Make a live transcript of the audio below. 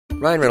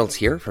Ryan Reynolds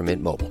here from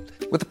Mint Mobile.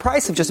 With the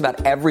price of just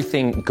about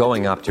everything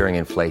going up during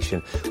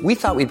inflation, we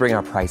thought we'd bring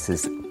our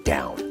prices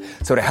down.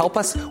 So to help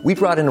us, we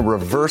brought in a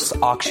reverse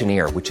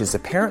auctioneer, which is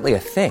apparently a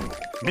thing.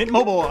 Mint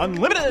Mobile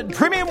Unlimited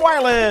Premium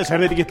Wireless. How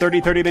to get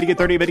 30, 30, bit to get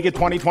 30, bit to get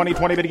 20, 20,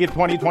 20, bit to get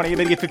 20, 20,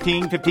 bit to get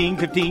 15, 15,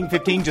 15,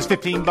 15, just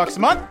 $15 a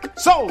month?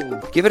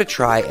 Sold! Give it a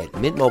try at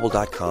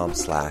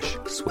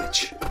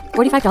mintmobile.com/switch.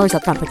 $45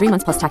 up front for 3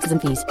 months plus taxes and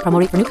fees. Promo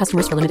rate for new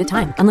customers for limited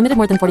time. Unlimited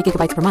more than 40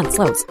 gigabytes per month.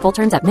 Slows full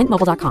terms at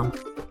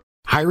mintmobile.com.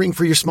 Hiring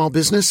for your small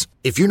business?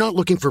 If you're not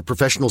looking for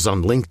professionals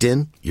on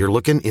LinkedIn, you're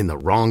looking in the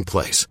wrong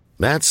place.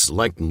 That's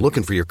like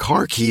looking for your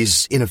car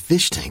keys in a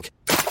fish tank.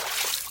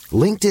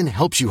 LinkedIn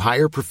helps you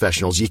hire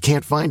professionals you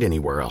can't find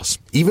anywhere else,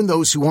 even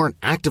those who aren't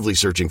actively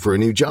searching for a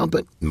new job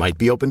but might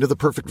be open to the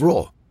perfect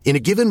role. In a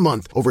given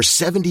month, over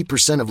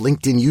 70% of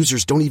LinkedIn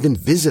users don't even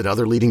visit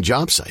other leading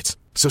job sites.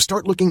 So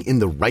start looking in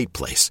the right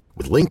place.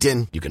 With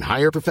LinkedIn, you can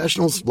hire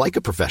professionals like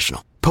a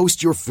professional.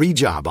 Post your free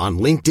job on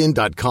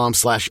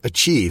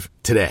linkedin.com/achieve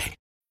today.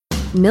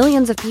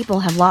 Millions of people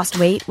have lost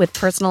weight with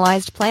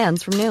personalized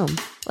plans from Noom.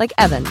 Like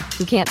Evan,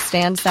 who can't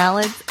stand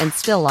salads and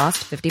still lost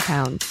 50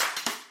 pounds.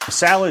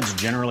 Salads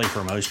generally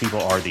for most people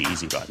are the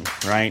easy button,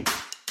 right?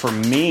 For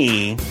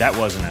me, that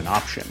wasn't an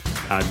option.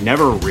 I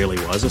never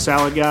really was a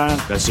salad guy.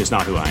 That's just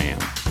not who I am.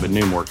 But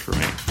Noom worked for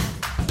me.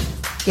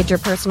 Get your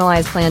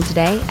personalized plan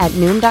today at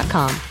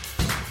Noom.com.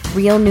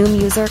 Real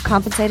Noom user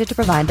compensated to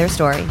provide their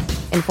story.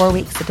 In 4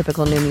 weeks, the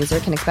typical Noom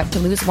user can expect to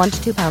lose 1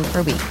 to 2 pounds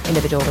per week.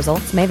 Individual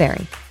results may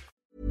vary.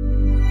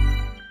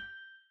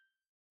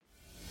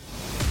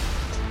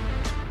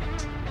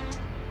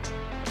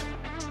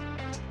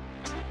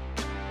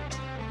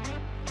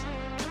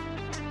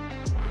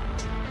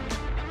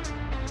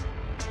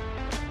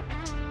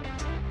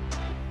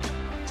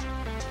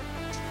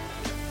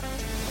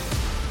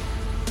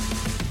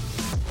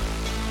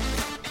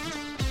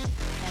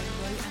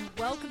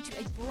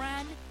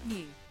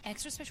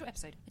 Extra special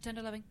episode, a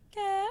tender loving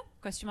care,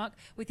 question mark,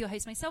 with your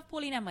host, myself,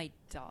 Pauline, and my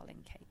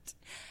darling Kate.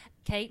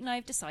 Kate and I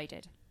have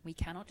decided we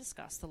cannot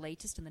discuss the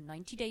latest in the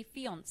 90-Day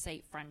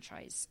Fiancé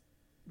franchise.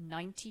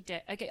 90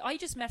 day. Okay, I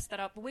just messed that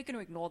up, but we're going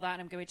to ignore that,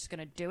 and we're just going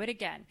to do it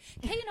again.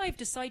 Kate and I have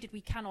decided we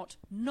cannot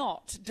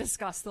not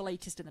discuss the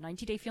latest in the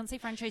 90-Day Fiancé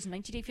franchise,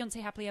 90-Day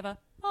Fiancé Happily Ever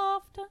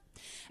After.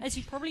 As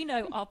you probably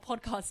know, our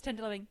podcast,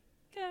 Tender Loving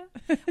Care,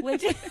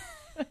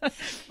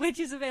 which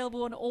is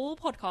available on all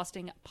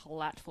podcasting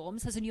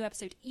platforms, has a new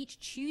episode each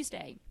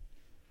Tuesday.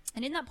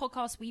 And in that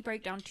podcast, we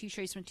break down 2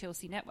 shows from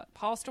TLC Network,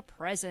 past or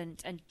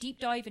present, and deep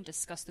dive and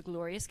discuss the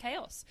glorious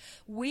chaos.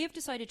 We have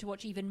decided to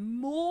watch even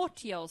more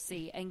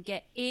TLC and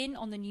get in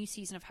on the new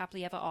season of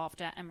Happily Ever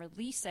After and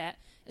release it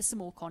as some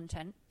more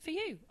content for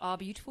you, our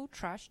beautiful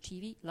trash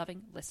TV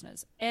loving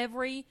listeners,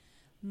 every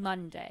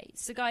Monday.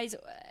 So guys,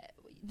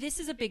 this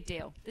is a big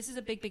deal. This is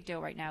a big, big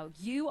deal right now.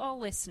 You are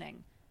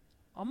listening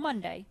on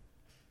Monday.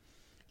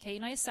 Kate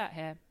and I sat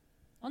here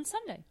on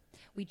Sunday.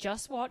 We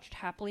just watched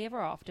Happily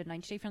Ever After,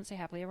 90 Day Fiancé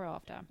Happily Ever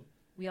After.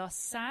 We are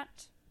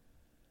sat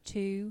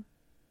together.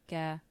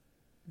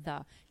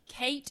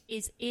 Kate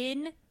is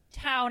in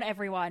town,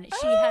 everyone.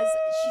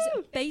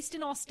 She's based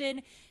in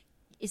Austin,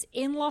 is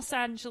in Los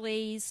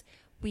Angeles.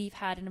 We've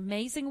had an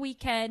amazing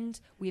weekend.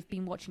 We've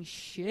been watching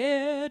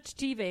shit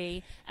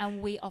TV.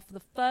 And we are, for the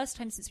first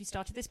time since we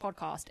started this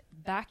podcast,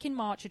 back in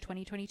March of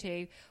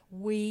 2022,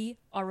 we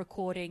are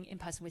recording in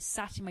person. We're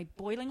sat in my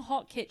boiling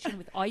hot kitchen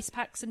with ice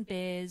packs and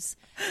beers.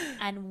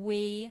 And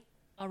we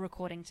are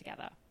recording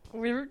together.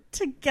 We're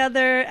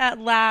together at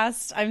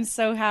last. I'm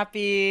so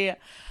happy.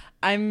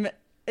 I'm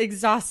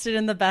exhausted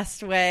in the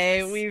best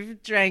way.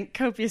 We've drank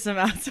copious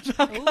amounts of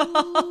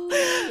alcohol. Ooh,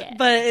 yeah.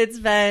 But it's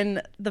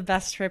been the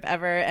best trip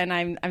ever, and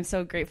I'm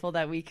so grateful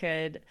that we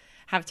could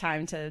have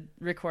time to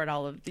record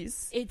all of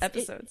these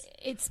episodes.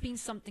 It's been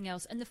something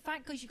else. And the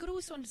fact, guys, you've got to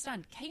also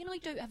understand, Kate and I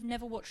have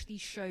never watched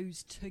these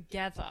shows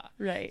together.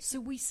 Right. So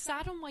we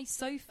sat on my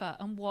sofa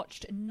and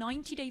watched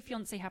 90 Day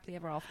Fiancé Happily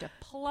Ever After,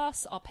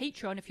 plus our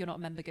Patreon. If you're not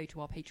a member, go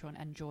to our Patreon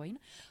and join.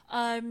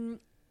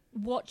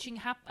 Watching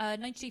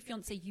 90 Day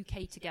Fiancé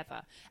UK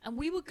together, and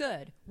we were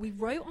good. We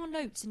wrote our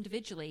notes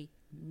individually,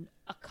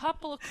 a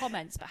couple of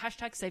comments, but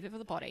hashtag save it for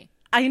the body.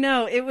 I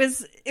know it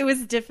was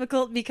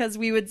difficult because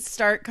we would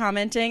start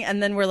commenting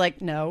and then we're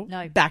like, no,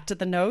 back to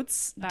the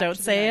notes. Don't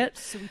say it.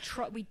 So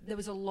there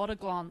was a lot of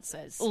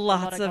glances.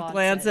 Lots of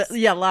glances.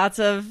 Yeah, lots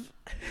of.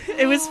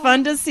 It was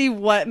fun to see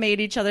what made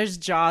each other's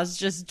jaws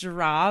just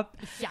drop.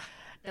 Yeah.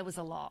 There was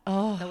a lot.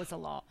 There was a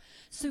lot.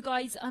 So,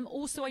 guys,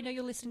 also, I know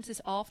you're listening to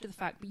this after the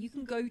fact, but you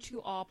can go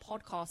to our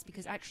podcast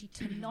because actually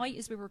tonight,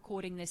 as we're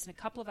recording this, in a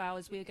couple of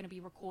hours, we're going to be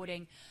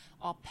recording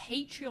our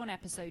Patreon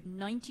episode,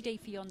 90 Day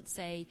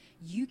Fiancé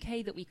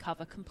UK, that we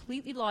cover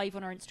completely live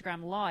on our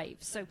Instagram Live.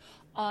 So,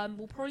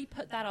 we'll probably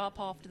put that up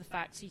after the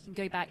fact so you can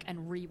go back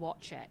and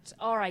rewatch it.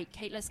 All right,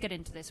 Kate, let's get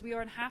into this. We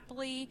are on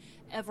Happily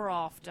Ever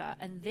After,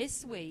 and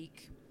this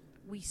week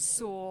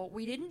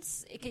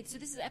okay, so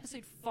this is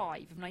episode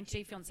 5 of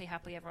 90 Day Fiancé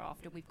Happily Ever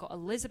After. We've got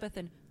Elizabeth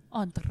and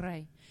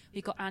Andre.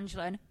 We've got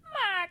Angela and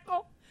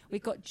Michael.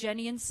 We've got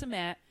Jenny and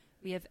Samir.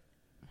 We have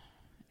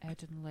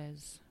Ed and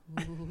Liz.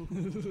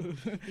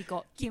 We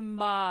got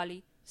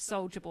Kimbali,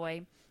 Soldier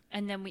Boy,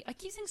 and then I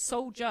keep saying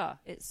Soldier.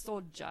 It's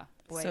Soldier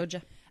Boy.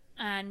 Soldier.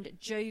 And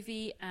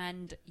Jovi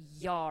and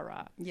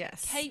Yara.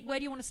 Yes. Kate, where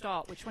do you want to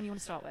start? Which one do you want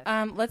to start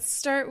with? Let's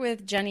start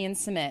with Jenny and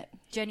Sumit.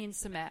 Jenny and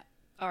Sumit.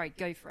 All right,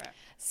 go for it.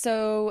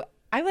 So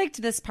I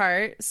liked this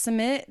part.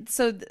 Sumit,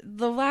 so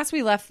the last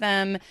we left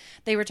them,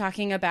 they were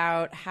talking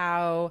about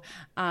how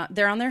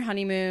they're on their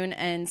honeymoon,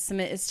 and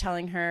Sumit is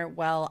telling her,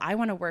 well, I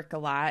want to work a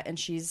lot, and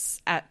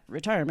she's at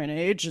retirement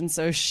age, and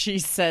so she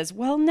says,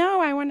 well,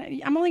 no,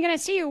 I'm only going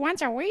to see you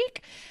once a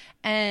week.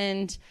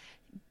 And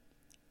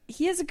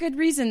he has a good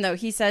reason, though.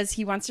 He says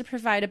he wants to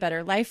provide a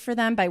better life for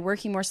them by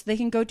working more so they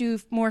can go do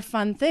more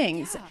fun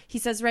things. Yeah. He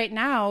says right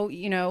now,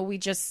 we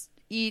just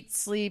eat,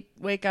 sleep,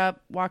 wake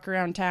up, walk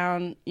around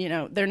town.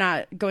 They're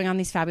not going on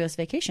these fabulous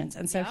vacations.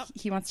 And so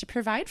he wants to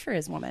provide for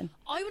his woman.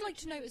 I would like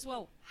to know as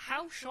well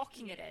how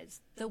shocking it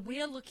is that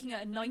we're looking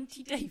at a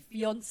 90-day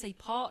fiancé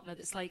partner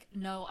that's like,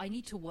 no, I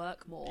need to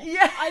work more.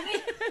 Yeah. I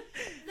mean,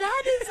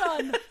 that is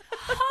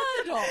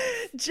unheard of.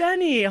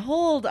 Jenny,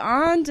 hold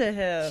on to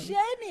him.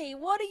 Jenny,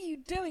 what are you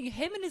doing?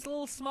 Him and his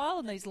little smile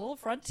and those little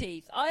front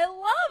teeth. I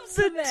love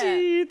the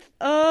teeth.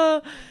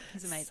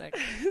 He's amazing.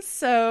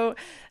 So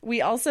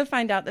we also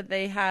find out that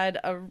they had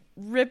a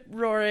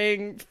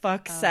rip-roaring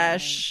fuck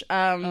sesh.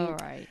 All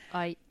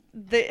right.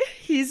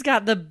 He's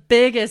got the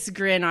biggest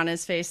grin on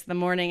his face the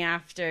morning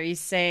after. He's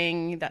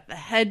saying that the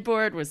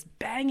headboard was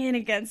banging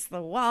against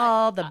the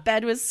wall, the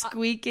bed was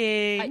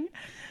squeaking.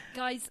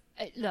 Guys,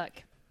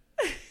 look,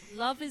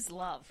 love is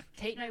love.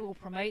 Kate and I will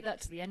promote that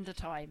to the end of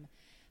time.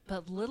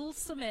 But little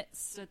Sumit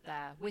stood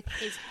there with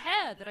his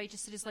hair that I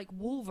just said is like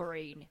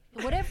Wolverine.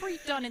 Whatever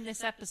he'd done in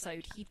this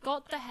episode, he'd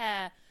got the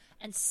hair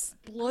and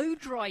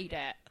blow-dried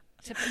it.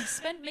 To be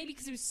spent, maybe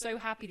because he was so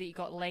happy that he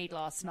got laid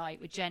last night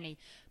with Jenny.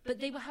 But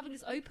they were having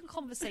this open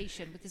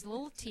conversation with his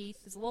little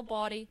teeth, his little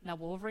body, now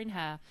Wolverine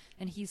hair,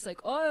 and he's like,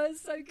 "Oh, it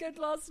was so good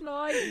last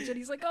night." And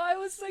Jenny's like, "Oh, it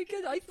was so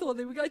good. I thought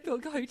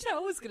the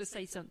hotel was going to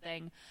say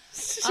something."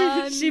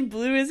 She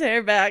blew his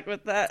hair back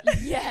with that.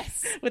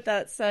 Yes, with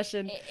that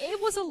session.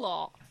 It was a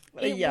lot.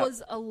 It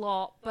was a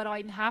lot, but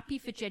I'm happy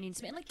for Jenny and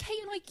Smith. And like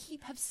Kate and I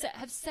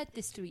have said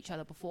this to each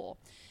other before,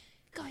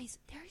 guys.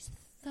 There is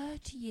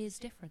 30 years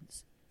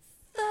difference.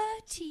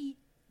 30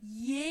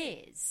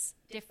 years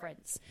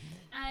difference,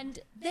 and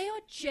they are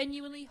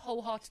genuinely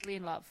wholeheartedly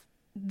in love.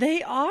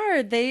 They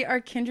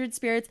are kindred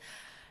spirits.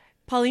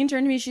 Pauline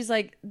turned to me, she's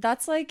like,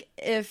 that's like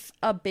if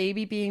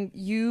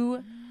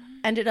you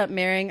ended up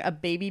marrying a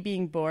baby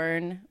being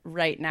born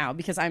right now,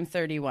 because I'm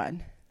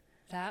 31.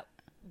 That,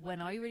 when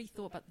I really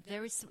thought about,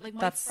 there is like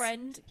my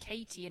friend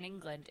Katie in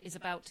England is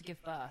about to give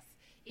birth.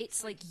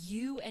 It's like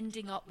you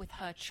ending up with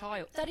her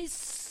child. That is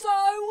so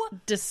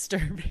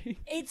disturbing.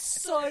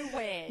 It's so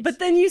weird. But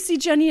then you see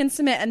Jenny and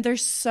Sumit, and they're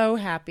so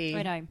happy.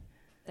 I know.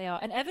 They are.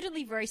 And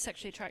evidently very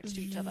sexually attracted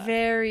to each other.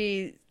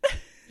 Very.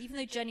 Even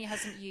though Jenny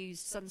hasn't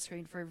used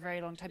sunscreen for a very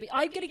long time. But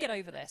I'm going to get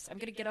over this. I'm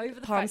going to get over the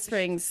Palm fact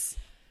Springs.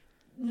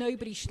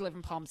 Nobody should live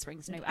in Palm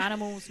Springs. No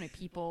animals, no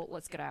people.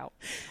 Let's get out.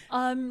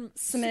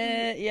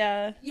 Sumit,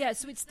 yeah. Yeah,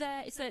 so it's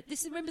there.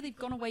 Remember, they've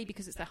gone away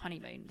because it's their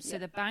honeymoon. So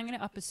they're banging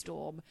it up a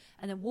storm.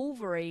 And then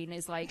Wolverine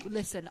is like,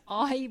 listen,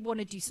 I want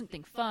to do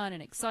something fun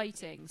and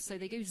exciting. So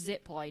they go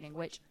zip lining,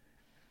 which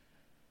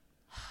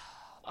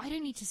I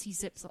don't need to see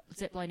zip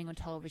lining on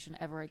television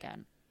ever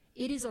again.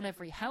 It is on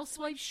every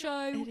housewife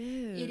show.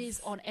 It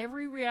is on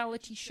every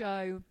reality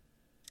show.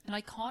 And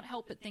I can't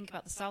help but think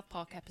about the South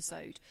Park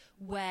episode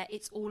where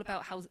it's all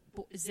about how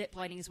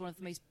ziplining is one of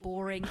the most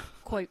boring,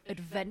 quote,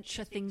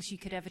 adventure things you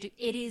could ever do.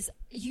 It is.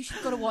 You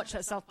should got to watch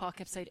that South Park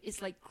episode.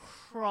 It's like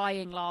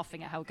crying,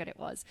 laughing at how good it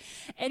was.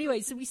 Anyway,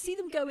 so we see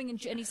them going, and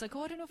Jenny's like,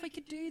 "Oh, I don't know if I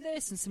could do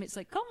this." And Sumit's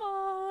like, "Come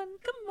on,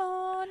 come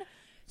on."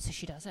 So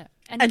she does it.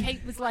 And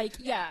Kate was like,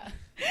 yeah.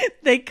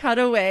 They cut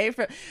away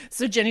from...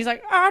 So Jenny's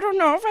like, I don't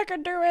know if I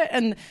could do it.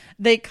 And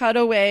they cut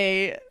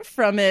away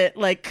from it,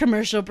 like,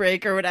 commercial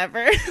break or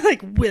whatever.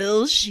 Like,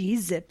 will she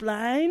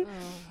zipline?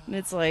 And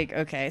it's like,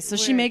 okay. So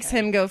she makes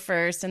him go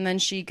first. And then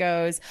she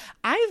goes,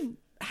 I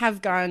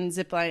have gone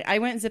ziplining. I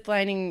went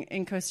ziplining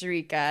in Costa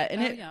Rica.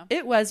 And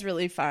it was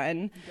really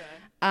fun.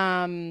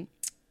 Okay.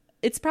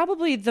 It's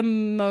probably the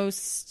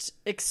most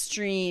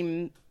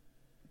extreme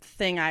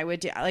thing I would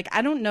do. Like,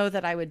 I don't know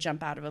that I would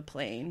jump out of a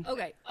plane.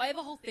 Okay, I have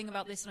a whole thing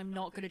about this, and I'm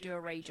not going to do a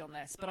rage on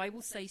this, but I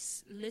will say,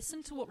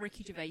 listen to what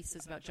Ricky Gervais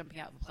says about jumping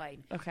out of a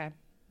plane. Okay.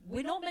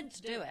 We're not meant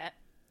to do it.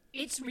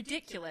 It's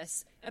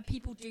ridiculous, and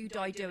people do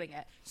die doing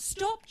it.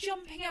 Stop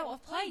jumping out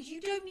of planes.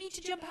 You don't need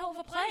to jump out of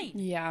a plane.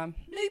 Yeah.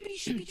 Nobody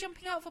should be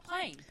jumping out of a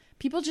plane.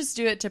 People just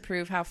do it to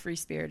prove how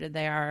free-spirited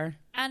they are.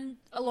 And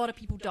a lot of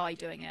people die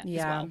doing it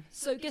as well.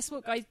 So guess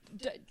what, guys?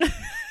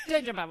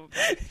 Don't jump out of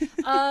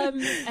a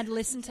plane. And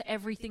listen to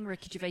everything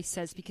Ricky Gervais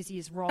says, because he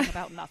is wrong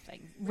about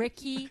nothing.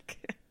 Ricky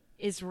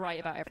is right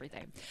about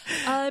everything.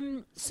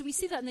 So we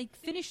see that, and they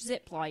finish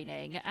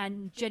ziplining,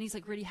 and Jenny's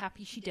like really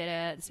happy she did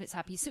it, and Smith's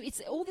happy. So it's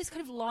all this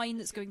kind of line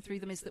that's going through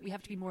them is that we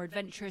have to be more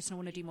adventurous and I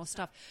want to do more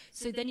stuff.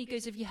 So then he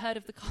goes, "Have you heard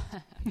of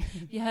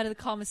the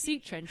Kama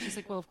Sutra?" And she's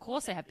like, "Well, of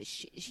course I have." But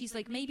she's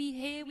like, "Maybe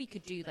here we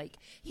could do like."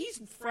 He's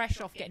fresh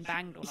off getting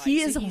banged all night.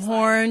 He is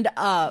horned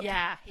up.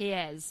 Yeah, he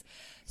is.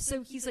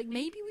 So he's like,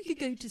 maybe we could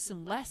go to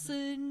some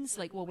lessons.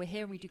 Like, while we're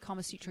here and we do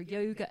Kama Sutra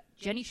yoga.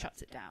 Jenny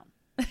shuts it down.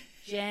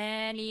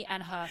 Jenny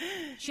and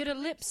she had a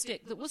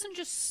lipstick that wasn't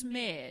just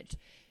smeared.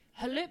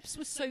 Her lips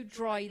were so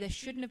dry there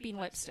shouldn't have been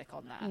lipstick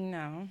on that.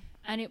 No.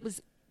 And it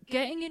was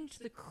getting into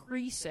the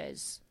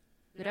creases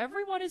that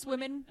everyone as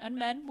women and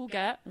men will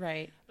get.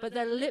 Right. But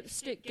their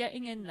lipstick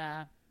getting in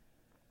there.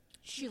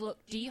 She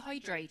looked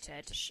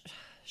dehydrated.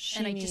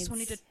 And I just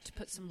wanted to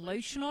put some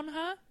lotion on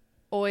her.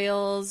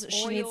 Oils.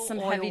 She needs some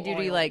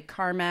heavy-duty, like,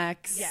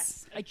 Carmex.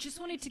 Yes. I just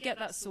wanted to get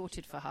that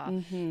sorted for her.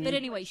 Mm-hmm. But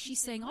anyway,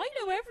 she's saying, I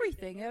know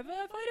everything. If I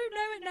don't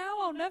know it now,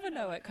 I'll never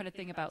know it, kind of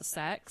thing about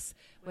sex.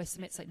 Where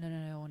Sumit's like, no,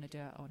 I want to do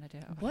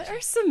it. What are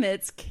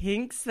Sumit's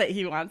kinks that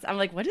he wants? I'm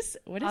like, what is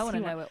I want to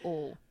know it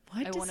all.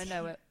 I want to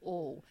know it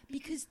all.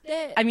 Because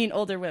they're... I mean,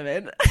 older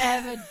women.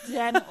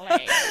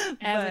 Evidently.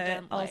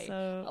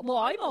 Also... Well,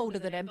 I'm older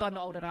than him, but I'm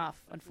not old enough,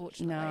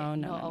 unfortunately. No.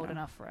 Not old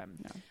enough for him.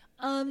 No.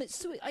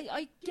 So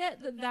I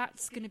get that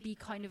that's going to be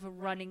kind of a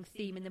running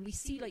theme, and then we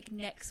see like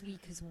next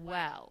week as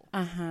well.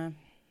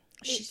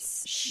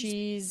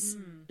 She's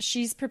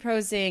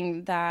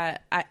proposing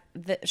that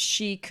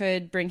she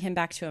could bring him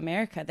back to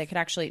America. They could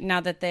actually,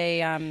 now that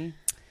they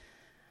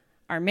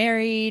are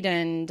married,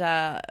 and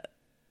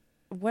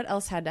what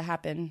else had to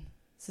happen?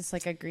 Is this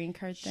like a green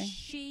card thing?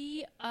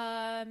 She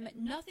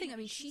nothing. I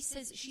mean, she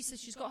says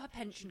she's got her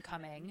pension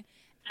coming,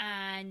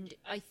 and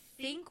I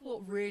think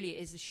what really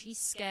is she's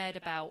scared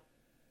about.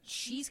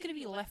 She's going to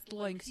be left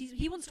alone because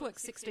he wants to work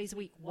 6 days a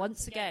week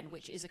once again,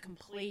 which is a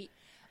complete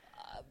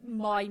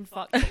mind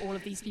fuck for all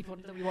of these people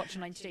that we watch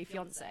on 90 Day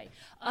Fiancé.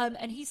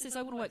 And he says,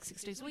 I want to work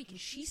 6 days a week. And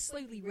she's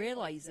slowly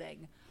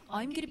realizing,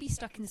 I'm going to be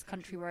stuck in this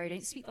country where I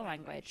don't speak the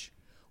language,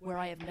 where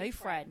I have no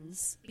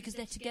friends, because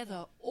they're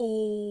together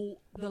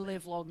all the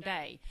live long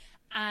day.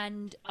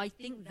 And I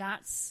think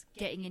that's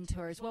getting into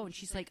her as well. And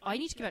she's like, I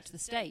need to go back to the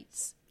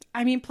States.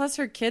 I mean, plus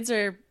her kids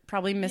are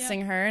probably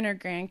missing her and her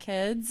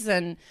grandkids.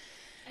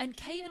 And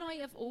Kate and I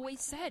have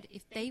always said,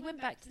 if they went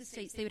back to the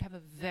States, they would have a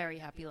very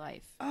happy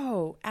life.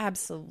 Oh,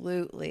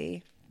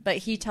 absolutely. But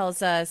he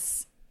tells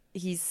us,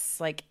 he's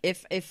like,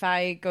 if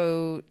I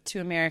go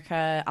to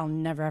America, I'll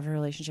never have a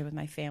relationship with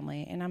my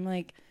family. And I'm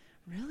like,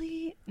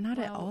 really? Not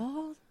at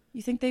all?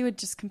 You think they would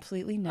just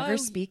completely never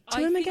speak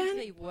to him again? I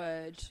think they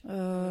would.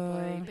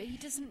 Probably. But he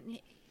doesn't...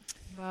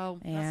 Well,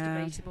 that's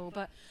debatable.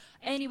 But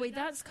anyway,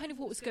 that's kind of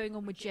what was going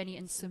on with Jenny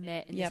and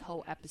Sumit in this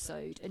whole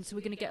episode. And so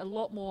we're going to get a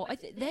lot more... they're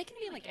going to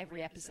be in like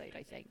every episode,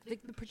 I think.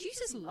 The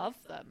producers love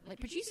them. Like,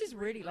 producers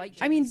really like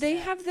Jenny. I mean, they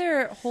have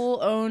their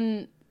whole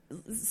own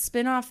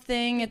spin-off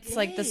thing. It's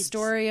like the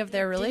story of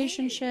their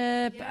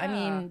relationship. Yeah. I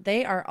mean,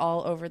 they are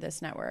all over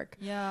this network.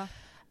 Yeah.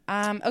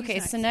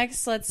 Okay, so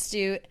next let's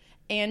do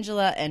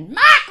Angela and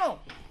Michael!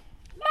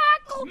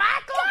 Goddamn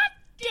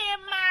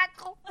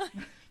Michael!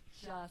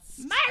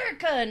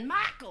 America and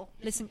Michael.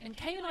 Listen, and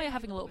Kate and I are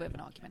having a little bit of an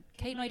argument.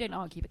 Kate and I don't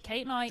argue, but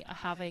Kate and I are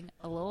having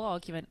a little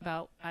argument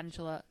about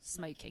Angela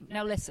smoking.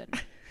 Now listen,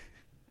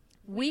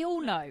 we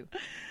all know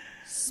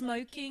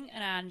smoking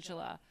and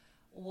Angela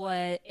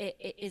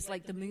it is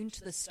like the moon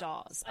to the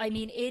stars. I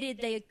mean,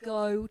 they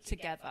go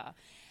together.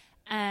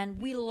 And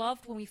we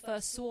loved when we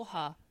first saw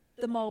her,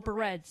 the Marlboro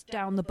Reds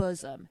down the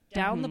bosom,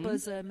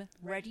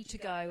 ready to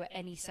go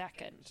any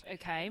second,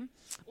 okay?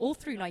 All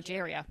through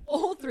Nigeria,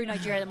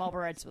 the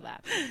Marlboro Reds were there.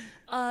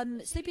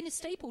 So they've been a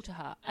staple to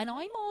her. And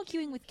I'm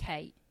arguing with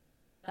Kate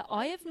that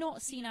I have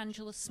not seen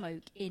Angela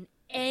smoke in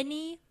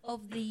any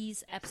of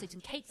these episodes.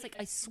 And Kate's like,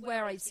 I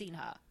swear I've seen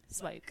her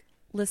smoke.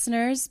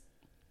 Listeners,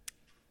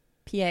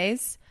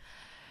 PAs,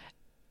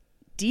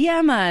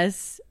 DM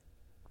us.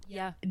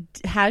 Yeah.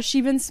 Has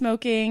she been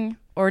smoking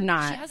or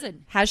not? She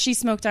hasn't. Has she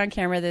smoked on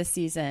camera this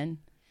season?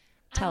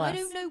 Tell us. I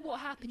don't know what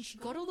happened. She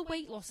got all the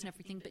weight loss and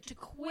everything, but to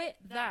quit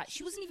that,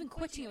 she wasn't even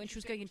quitting it when she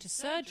was going into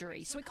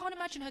surgery. So I can't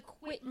imagine her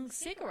quitting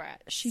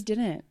cigarettes. She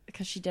didn't,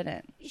 because she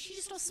didn't. Is she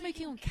just not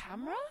smoking on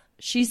camera?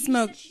 She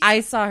smoked. I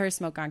saw her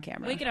smoke on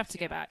camera. We're going to have to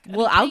go back.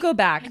 Well, I'll go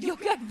back. You'll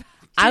go back.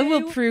 I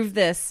will prove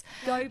this.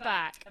 Go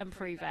back and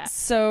prove it.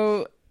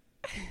 So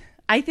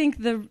I think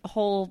the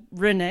whole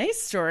Renee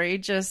story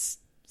just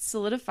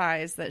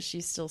solidifies that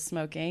she's still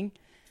smoking.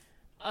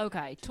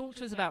 Okay, talk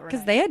to us about Renee.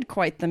 Because they had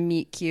quite the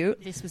meet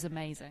cute. This was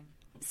amazing.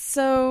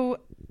 So,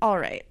 all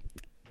right.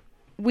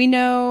 We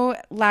know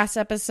last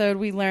episode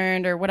we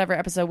learned, or whatever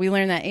episode, we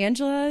learned that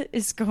Angela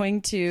is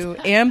going to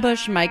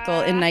ambush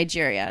Michael in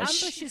Nigeria.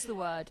 Ambush is the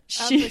word.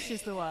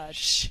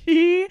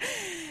 She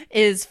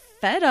is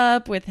fed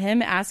up with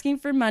him asking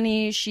for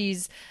money.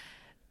 She's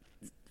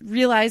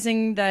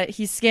realizing that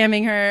he's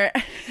scamming her.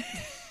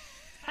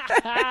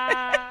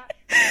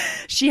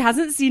 She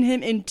hasn't seen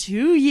him in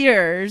 2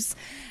 years.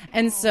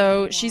 And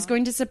so she's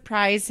going to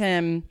surprise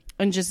him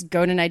and just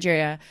go to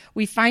Nigeria.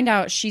 We find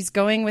out she's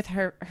going with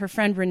her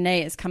friend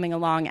Renee is coming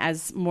along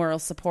as moral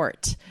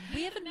support.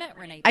 We haven't met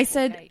Renee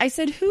before, I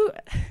said, who?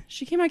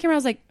 She came on camera. I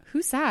was like,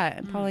 who's that?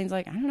 And Pauline's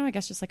like, I don't know. I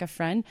guess just like a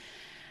friend.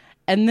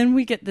 And then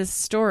we get this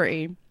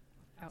story.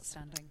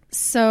 Outstanding.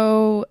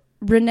 So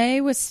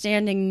Renee was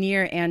standing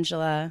near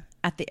Angela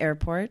at the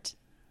airport.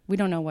 We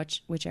don't know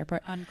which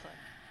airport. Unclear.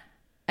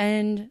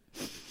 And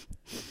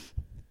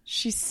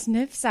she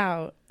sniffs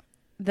out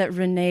that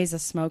Renee's a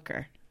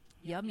smoker.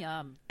 Yum,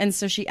 yum. And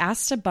so she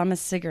asked to bum a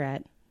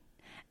cigarette.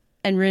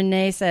 And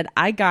Renee said,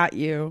 I got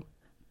you.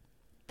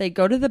 They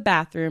go to the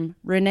bathroom.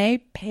 Renee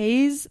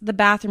pays the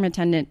bathroom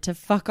attendant to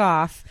fuck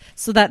off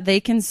so that they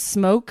can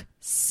smoke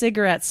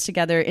cigarettes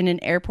together in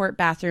an airport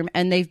bathroom.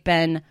 And they've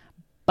been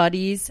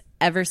buddies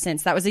ever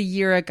since. That was a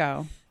year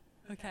ago.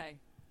 Okay.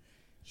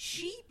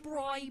 She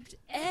bribed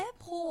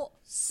airport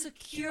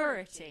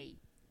security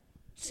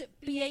to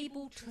be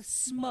able to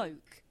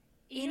smoke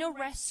in a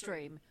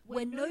restroom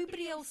where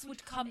nobody else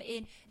would come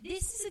in.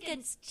 This is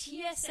against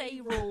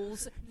TSA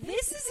rules.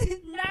 This is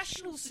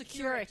national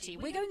security.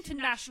 We're going to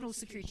national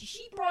security.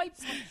 She bribed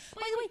someone.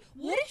 By the way,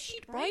 what if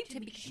she'd bribed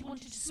him because she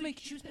wanted to smoke?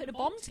 She was putting a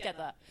bomb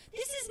together.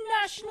 This is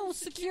national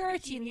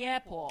security in the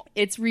airport.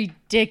 It's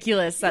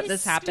ridiculous that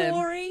this happened. This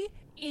story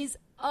is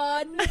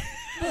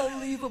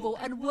unbelievable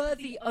and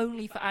worthy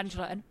only for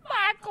Angela and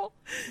Michael.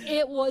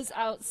 It was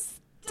outstanding.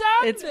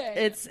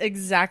 It's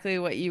exactly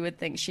what you would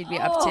think she'd be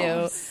up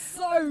to.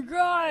 So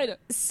good.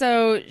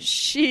 So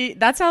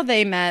that's how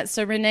they met.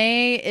 So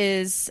Renee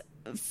is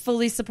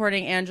fully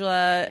supporting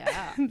Angela.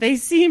 Yeah. They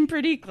seem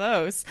pretty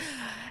close.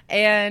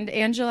 And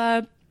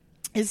Angela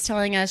is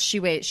telling us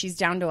she's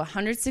down to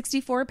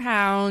 164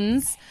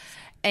 pounds.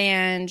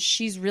 And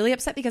she's really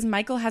upset because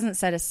Michael hasn't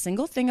said a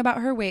single thing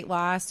about her weight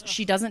loss.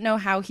 She doesn't know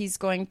how he's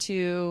going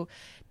to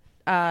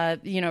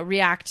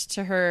react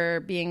to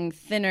her being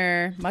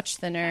thinner, much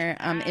thinner,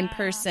 in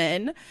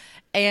person.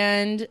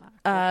 And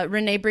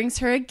Renee brings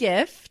her a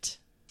gift.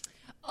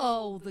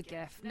 Oh, the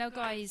gift. Now,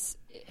 guys,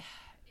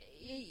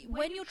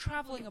 when you're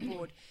traveling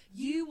abroad,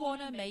 you want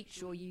to make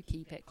sure you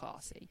keep it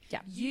classy. Yeah.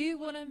 You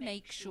want to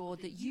make sure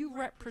that you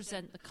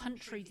represent the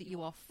country that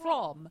you are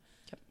from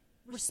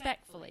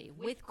respectfully,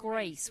 with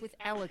grace, with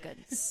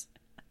elegance.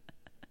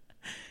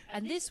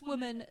 And this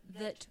woman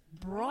that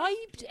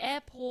bribed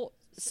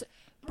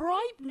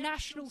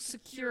national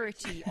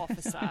security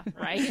officer,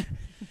 right,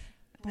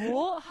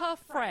 brought her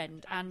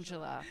friend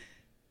Angela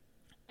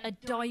a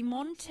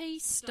diamante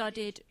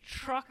studded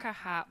trucker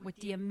hat with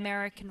the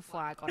American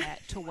flag on it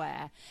to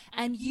wear,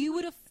 and you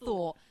would have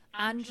thought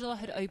Angela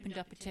had opened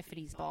up a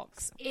Tiffany's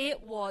box.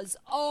 It was,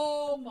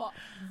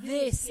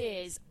 this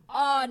is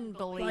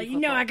unbelievable.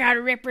 Well, I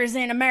gotta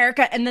represent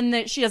America. And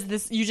then she has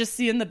this, you just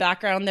see in the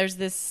background, there's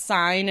this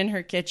sign in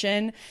her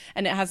kitchen,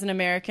 and it has an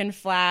American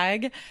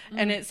flag,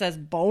 and it says,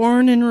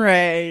 born and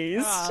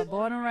raised.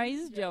 Born and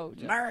raised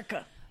Georgia.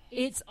 America.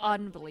 It's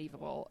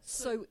unbelievable.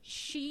 So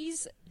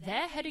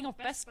they're heading off,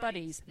 best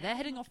buddies. They're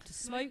heading off to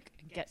smoke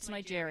and get to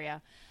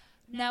Nigeria.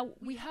 Now,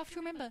 we have to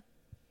remember,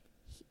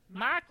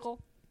 Michael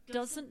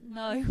doesn't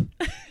know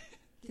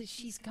that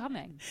she's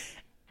coming.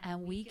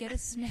 And we get a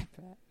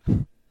snippet.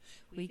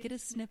 We get a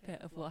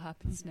snippet of what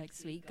happens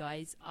next week,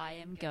 guys. I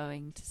am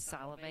going to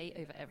salivate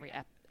over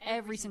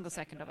every single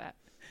second of it.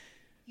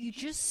 You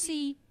just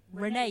see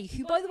Renee,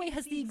 who, by the way,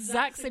 has the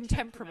exact same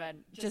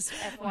temperament. Just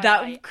FYI,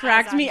 that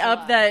cracked me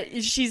up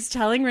that she's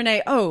telling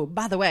Renee, oh,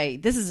 by the way,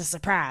 this is a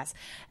surprise.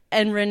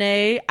 And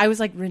Renee, I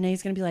was like,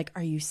 Renee's going to be like,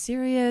 are you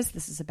serious?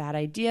 This is a bad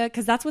idea.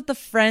 Because that's what the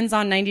friends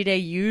on 90 Day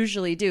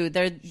usually do.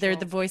 They're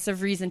the voice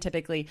of reason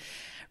typically.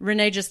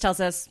 Renee just tells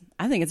us,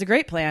 I think it's a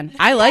great plan.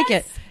 I like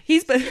it.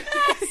 He's put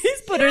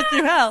her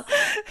through hell.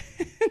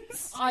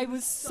 I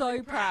was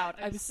so proud.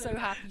 I was so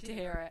happy to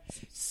hear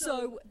it.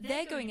 So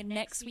they're going, and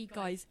next week,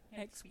 guys,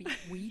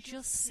 we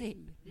just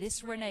see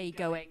this Renee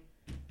going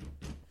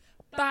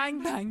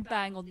bang, bang,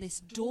 bang on this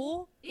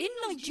door in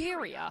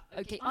Nigeria.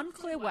 Okay,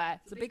 unclear where.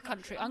 It's a big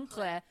country,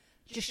 unclear.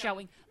 Just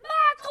shouting,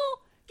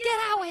 Michael, get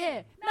out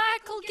here!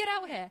 Michael, get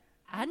out here!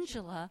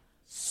 Angela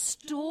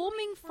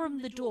storming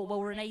from the door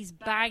while Renee's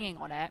banging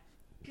on it,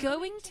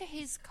 going to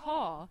his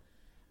car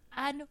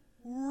and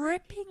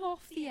ripping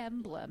off the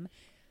emblem,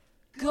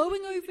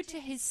 going over to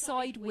his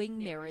side wing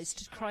mirrors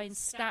to try and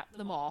snap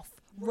them off.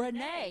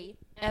 Renee,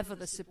 ever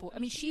the support. I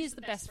mean, she is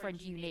the best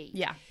friend you need.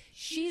 Yeah.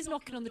 She's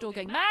knocking on the door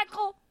going,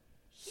 Michael,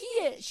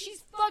 here,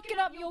 she's fucking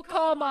up your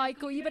car,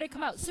 Michael. You better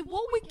come out. So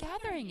what we're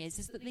gathering is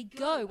that they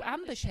go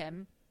ambush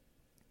him.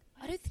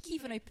 I don't think he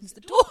even opens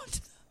the door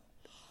to them.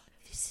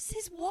 This is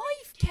his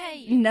wife,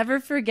 Kate. Never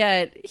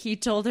forget, he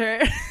told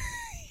her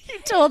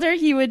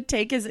he would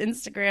take his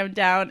Instagram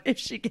down if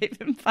she gave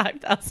him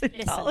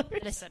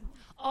 $5,000. Listen,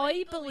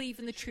 I believe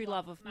in the true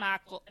love of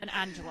Michael and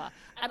Angela,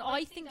 and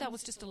I think that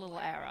was just a little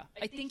error.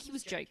 I think he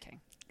was joking.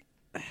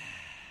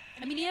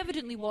 I mean, he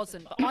evidently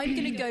wasn't, but I'm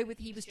going to go with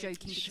he was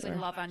joking because I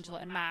love Angela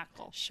and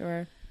Michael.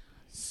 Sure.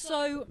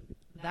 So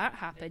that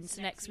happened.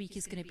 So next week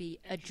is going to be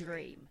a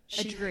dream.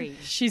 A dream.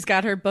 She's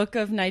got her book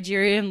of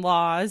Nigerian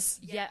laws.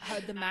 Yeah,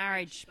 the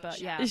marriage, but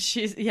yeah.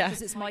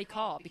 Because it's my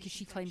car, because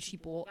she claims she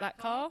bought that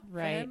car for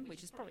him,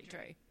 which is probably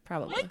true.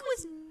 Probably. Michael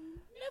has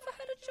never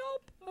had a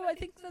job. Oh, I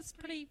think that's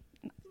pretty...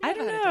 I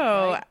don't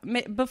know. Job,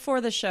 right?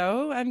 Before the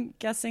show, I'm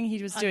guessing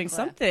he was doing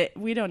something.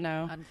 We don't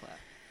know. Unclear.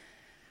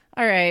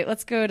 All right,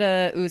 let's go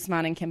to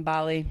Usman and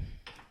Kimbali.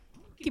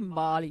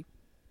 Kimbali.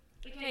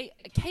 Okay,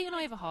 Kate and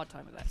I have a hard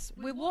time with this.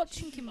 We're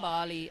watching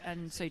Kimbali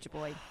and Soulja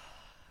Boy,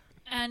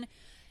 and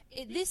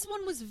this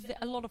one was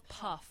a lot of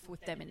puff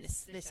with them in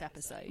this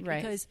episode,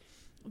 right? Because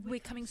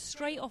we're coming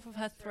straight off of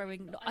her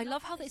throwing. I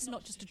love how it's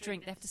not just a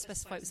drink; they have to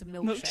specify it was a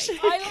milkshake.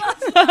 I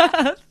love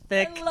that.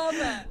 Thick. I love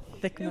it.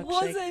 Thick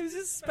milkshake. It was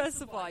just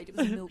specified. It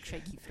was a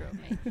milkshake you threw at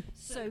me.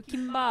 So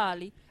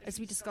Kimbali, as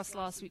we discussed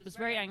last week, was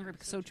very angry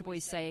because Soulja Boy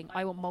is saying,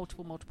 "I want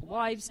multiple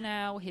wives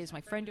now. Here's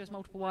my friend who has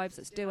multiple wives.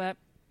 Let's do it."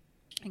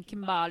 And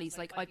Kimbali's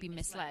like, I've been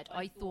misled.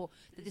 I thought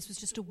that this was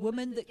just a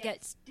woman that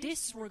gets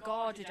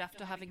disregarded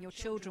after having your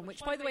children,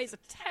 which, by the way, is a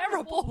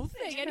terrible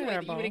thing anyway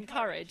that you would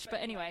encourage.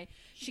 But anyway,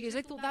 she goes,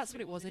 I thought that's what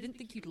it was. I didn't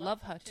think you'd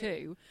love her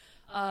too,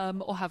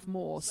 or have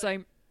more.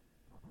 So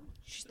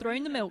she's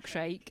throwing the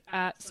milkshake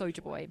at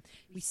Soulja Boy.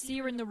 We see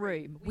her in the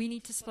room. We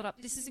need to split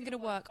up. This isn't going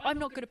to work. I'm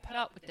not going to put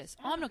up with this.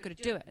 I'm not going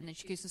to do it. And then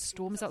she goes, the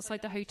storms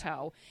outside the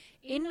hotel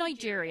in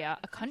Nigeria,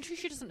 a country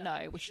she doesn't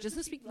know, where she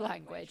doesn't speak the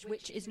language,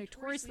 which is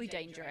notoriously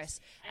dangerous.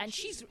 And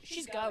she's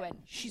going.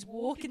 She's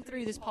walking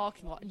through this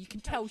parking lot, and you can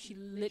tell she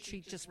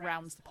literally just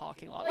rounds the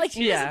parking lot. Like,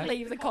 she doesn't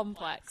leave the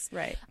complex.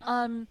 Right.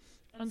 And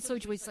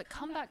Soulja Boy's like,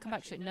 come back.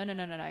 She's like, no.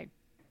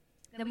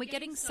 Then we're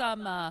getting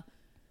some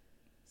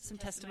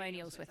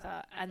testimonials with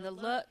her, and the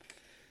look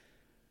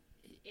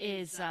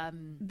is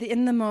the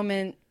in the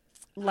moment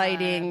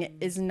lighting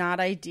is not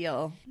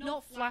ideal.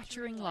 Not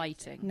flattering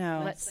lighting.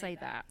 No. Let's say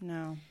that.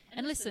 No.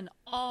 And listen,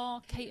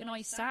 are Kate and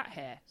I sat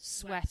here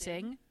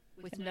sweating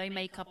with no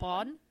makeup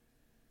on?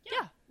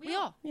 Yeah, we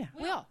are. Yeah.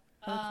 We are.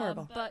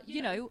 Horrible. But,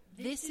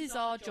 this is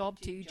our job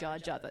to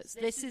judge others.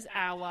 This is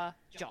our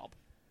job.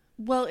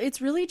 Well,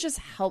 it's really just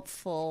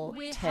helpful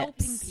We're tips.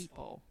 helping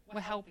people. We're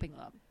helping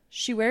them.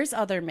 She wears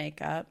other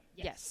makeup.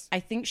 Yes.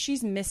 I think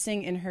she's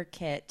missing in her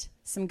kit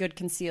some good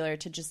concealer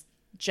to just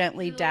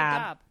gently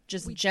dab.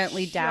 Just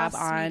gently dab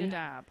on. Need a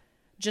dab.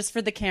 Just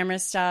for the camera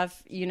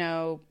stuff,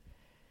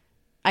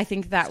 I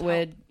think that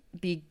would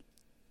be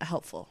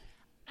helpful.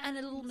 And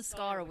a little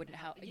mascara wouldn't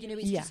help.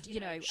 It's just, she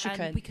and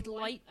could. we could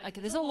light,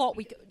 there's a lot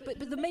we could,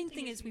 but the main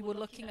thing is we were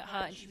looking at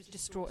her and she was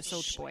distraught at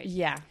Soulja Boy.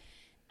 Yeah.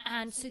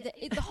 And so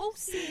the whole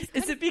scene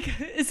is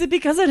it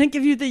because I didn't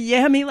give you the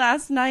yammy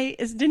last night?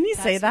 Didn't he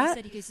say that?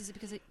 He said. He goes, is it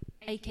because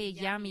aka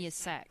yammy is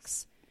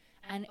sex?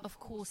 And of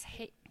course,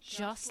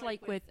 just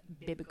like with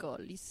Baby Girl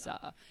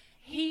Lisa,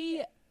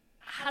 he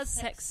has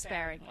sex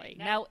sparingly.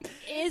 Now,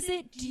 is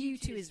it due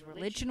to his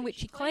religion, which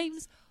he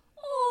claims,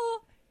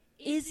 or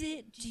is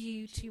it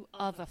due to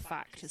other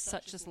factors,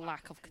 such as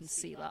lack of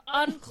concealer?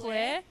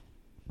 Unclear.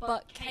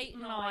 But Kate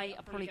and I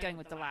are probably going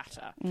with the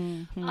latter.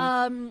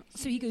 Mm-hmm.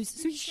 So he goes,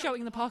 so he's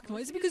shouting in the parking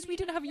lot, is it because we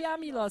didn't have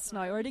yammy last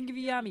night, or I didn't give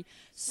you yammy?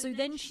 So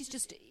then she's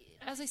just,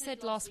 as I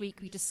said last week,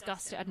 we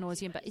discussed it ad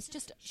nauseum, but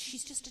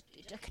she's just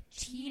a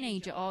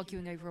teenager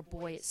arguing over a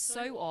boy. It's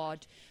so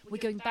odd. We're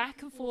going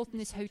back and forth in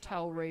this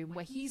hotel room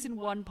where he's in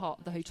one part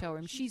of the hotel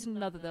room, she's in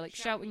another. They're like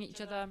shouting at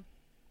each other.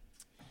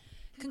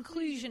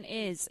 Conclusion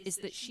is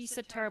that she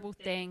said terrible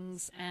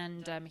things,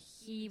 and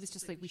he was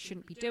just like, we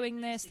shouldn't be doing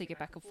this. They go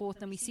back and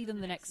forth, and we see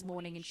them the next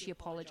morning, and she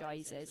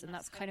apologizes, and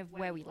that's kind of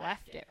where we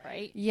left it,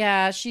 right?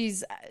 Yeah,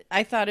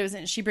 I thought it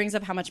was, she brings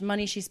up how much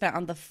money she spent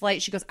on the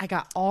flight. She goes, I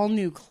got all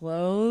new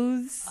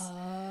clothes.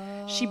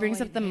 Oh, she brings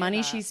up the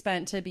money she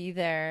spent to be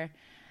there,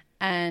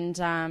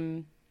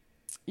 and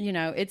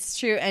it's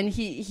true. And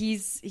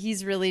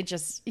he's really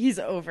just, he's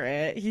over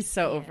it. He's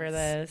so over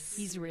this.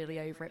 He's really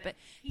over it, but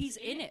he's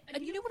in it.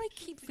 And you know what I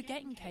keep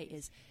forgetting, Kate,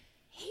 is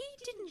he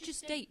didn't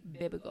just date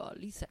Baby Girl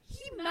Lisa.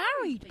 He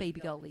married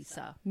Baby Girl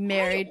Lisa.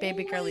 Married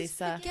Baby Girl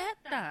Lisa. Forget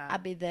that. I'll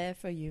be there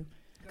for you,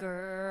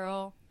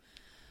 girl.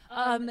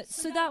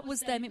 So that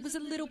was them. It was a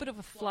little bit of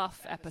a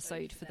fluff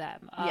episode for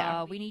them.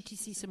 Yeah. We need to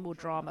see some more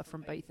drama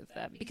from both of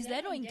them because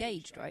they're not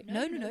engaged, right?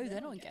 No, they're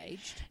not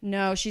engaged.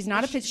 No, she's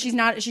not she's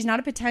not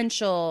a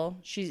potential.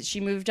 She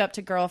moved up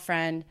to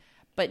girlfriend,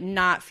 but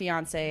not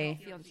fiance.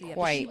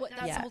 Quite.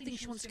 That's the whole thing.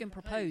 She wants to go and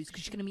propose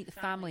because she's going to meet the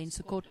family in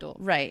Sokoto.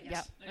 Right.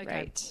 Yeah.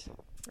 Okay.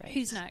 Right.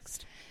 Who's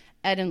next?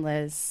 Ed and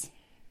Liz.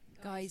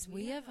 Guys,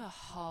 we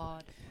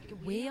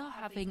are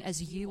having,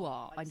 as you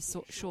are, I'm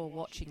sure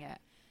watching it,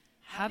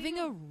 having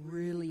a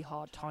really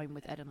hard time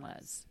with Ed and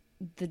Liz.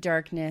 The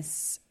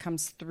darkness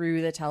comes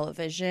through the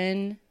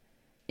television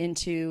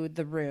into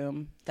the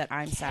room that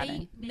I'm sat in.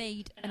 Kate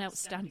made an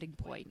outstanding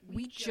point.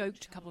 We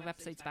joked a couple of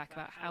episodes back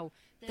about how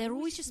they're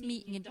always just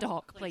meeting in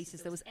dark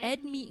places. There was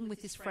Ed meeting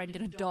with his friend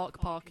in a dark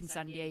park in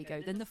San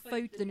Diego. Then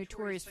the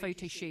notorious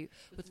photo shoot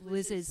with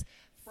Liz's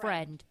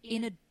friend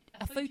in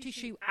a photo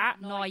shoot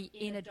at night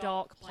in a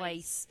dark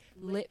place,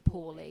 lit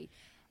poorly.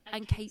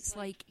 And Kate's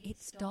like,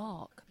 it's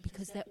dark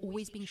because they're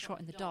always being shot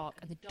in the dark,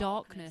 and the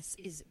darkness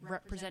is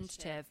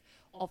representative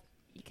of,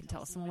 you can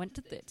tell someone went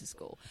to theatre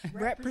school,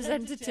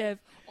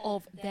 representative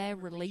of their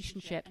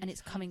relationship, and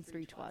it's coming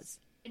through to us.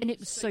 And it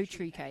was so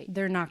true, Kate.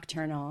 They're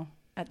nocturnal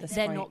at this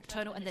They're point.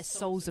 nocturnal, and their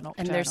souls are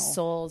nocturnal. And their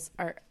souls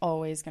are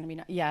always going to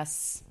be...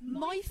 Yes.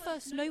 My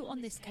first note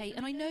on this, Kate,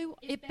 and I know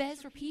it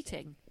bears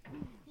repeating,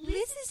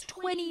 Liz is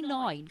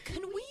 29.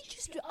 Can we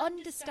just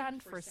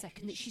understand for a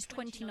second that she's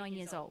 29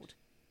 years old?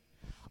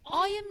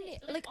 I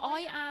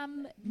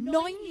am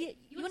 9 years...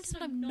 You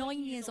understand I'm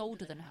 9 years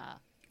older than her.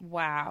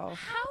 Wow.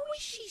 How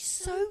is she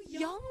so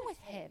young with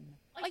him?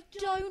 I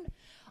don't...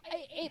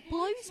 It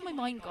blows my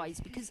mind, guys,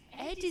 because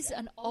Ed is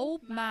an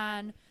old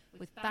man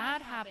with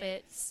bad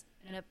habits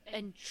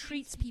and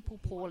treats people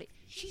poorly.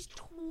 She's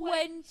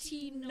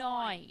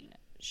 29.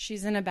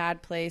 She's in a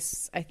bad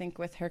place, I think,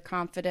 with her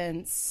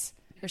confidence,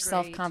 her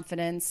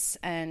self-confidence,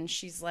 and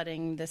she's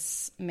letting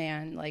this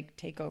man, like,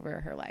 take over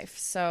her life.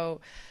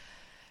 So...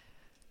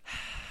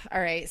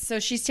 All right, so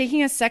she's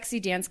taking a sexy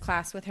dance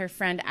class with her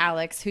friend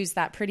Alex, who's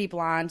that pretty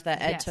blonde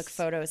that Ed took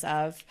photos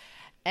of.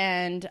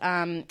 And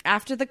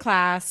after the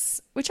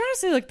class, which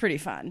honestly looked pretty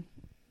fun,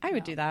 I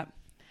would do that.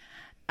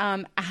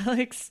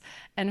 Alex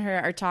and her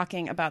are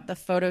talking about the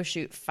photo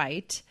shoot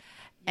fight.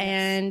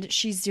 And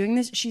she's doing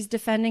this. She's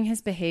defending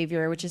his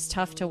behavior, which is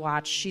tough to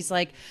watch. She's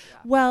like,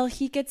 well,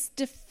 he gets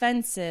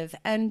defensive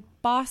and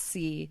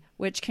bossy,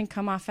 which can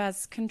come off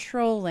as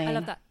controlling. I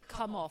love that.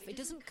 Come off. It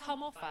doesn't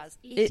come off as.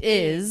 It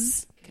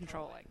is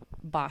controlling.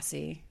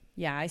 Bossy.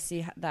 Yeah, I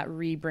see that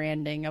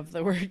rebranding of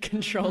the word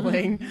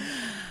controlling.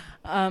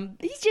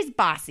 He's just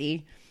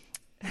bossy.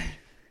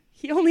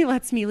 He only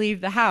lets me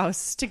leave the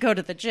house to go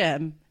to the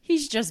gym.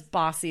 He's just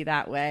bossy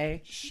that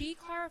way. She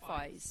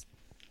clarifies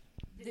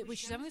that when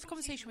she's having this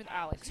conversation with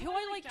Alex, who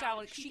I liked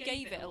Alex, she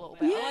gave it a little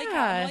bit.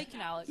 Yeah. I'm liking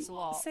Alex a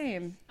lot.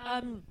 Same.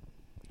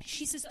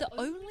 She says the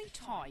only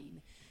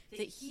time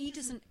that he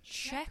doesn't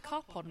check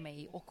up on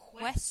me or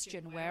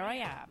question where I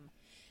am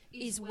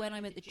is when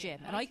I'm at the gym.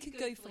 And I could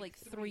go for like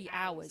 3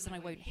 hours and I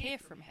won't hear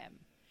from him.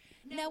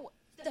 Now,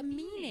 the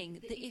meaning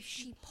that if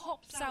she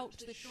pops out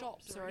to the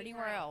shops or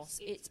anywhere else,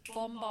 it's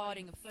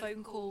bombarding of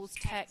phone calls,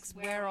 texts,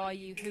 where are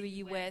you, who are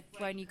you with,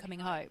 when are you coming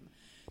home?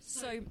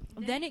 So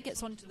then it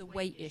gets on to the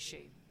weight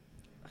issue.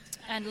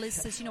 And Liz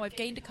says, I've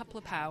gained a couple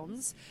of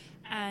pounds.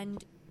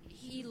 And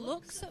he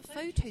looks at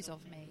photos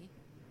of me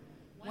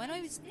when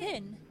I was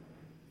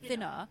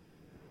thinner,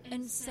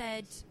 and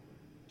said,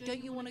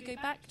 don't you want to go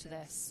back to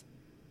this?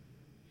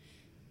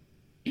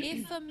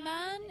 If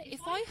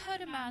I heard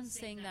a man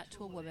saying that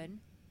to a woman,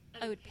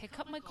 I would pick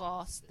up my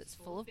glass that's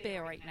full of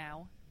beer right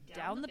now,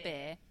 down the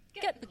beer,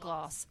 get the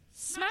glass,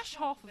 smash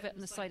half of it on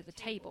the side of the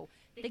table,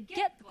 then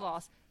get the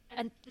glass,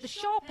 and the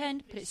sharp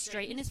end, put it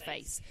straight in his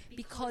face.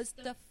 Because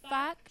the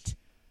fact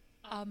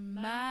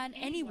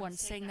anyone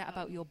saying that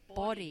about your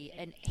body,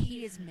 and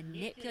he is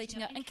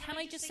manipulating it, and can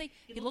I just say,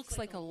 he looks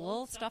like a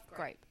little stuffed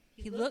grape.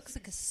 He looks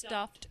like a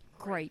stuffed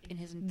grape in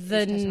his...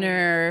 The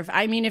nerve.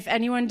 I mean, if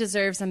anyone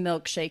deserves a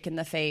milkshake in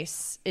the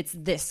face, it's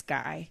this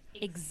guy.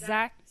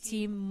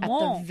 Exactement. At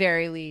the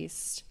very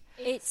least.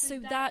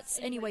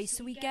 Anyway,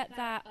 so we get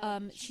that,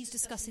 she's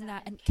discussing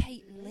that, and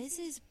Kate, Liz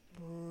is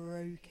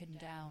broken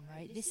down,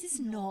 right? This is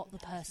not the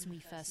person we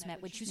first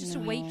met when she was just a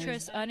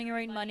waitress, earning her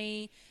own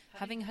money,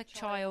 having her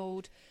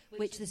child,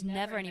 which there's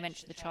never any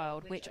mention of the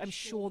child, which I'm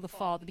sure the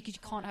father, because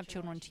you can't have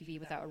children on TV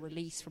without a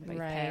release from both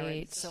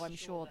parents, so I'm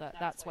sure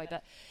that's why.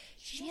 But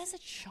she has a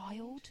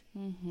child.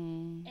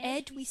 Mm-hmm.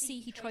 Ed, we see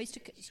he tries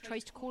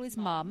to call his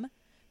mum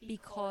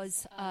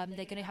because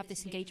they're going to have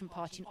this engagement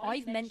party. And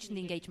I've mentioned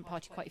the engagement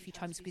party quite a few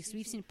times because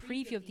we've seen a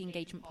preview of the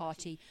engagement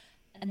party,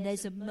 and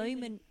there's a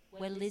moment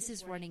where Liz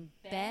is running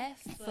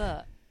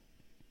barefoot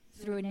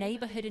through a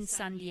neighborhood in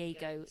San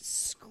Diego,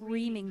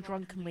 screaming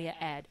drunkenly at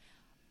Ed.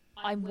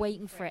 I'm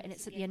waiting for it, and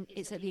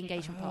it's at the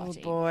engagement party.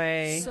 Oh,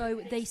 boy.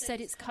 So they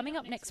said it's coming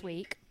up next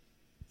week.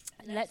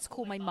 Let's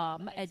call my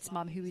mum, Ed's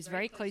mum, who he's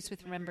very close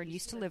with, remember, and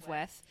used to live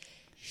with.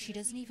 She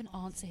doesn't even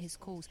answer his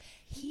calls.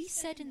 He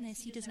said in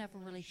this he doesn't have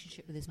a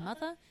relationship with his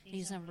mother, and he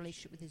doesn't have a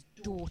relationship with his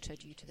daughter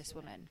due to this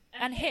woman.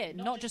 And him,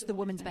 not just the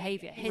woman's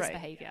behaviour, his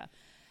behaviour.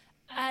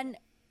 And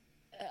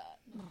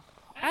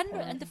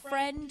the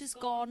friend is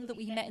gone that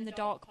we met in the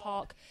dark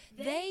park.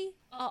 They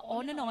are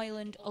on an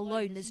island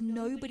alone. There's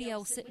nobody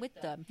else with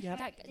them.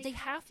 Yep. They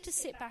have to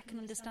sit back and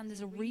understand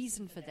there's a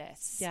reason for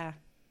this. Yeah.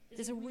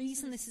 There's a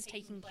reason this is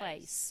taking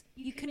place.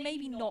 You can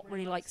maybe not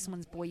really like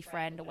someone's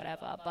boyfriend or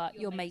whatever, but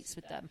you're mates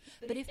with them.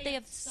 But if they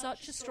have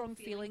such a strong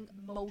feeling,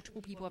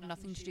 multiple people have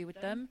nothing to do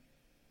with them.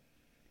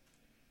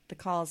 The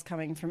call's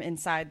coming from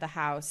inside the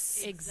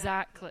house.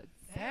 Exactly.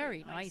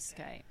 Very nice,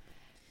 Kate.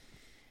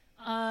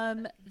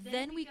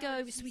 Then we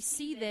go, so we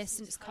see this,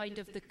 and it's kind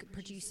of the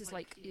producers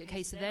like,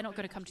 okay, so they're not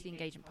going to come to the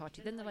engagement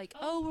party. Then they're like,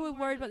 oh, we're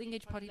worried about the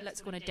engagement party,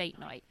 let's go on a date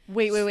night.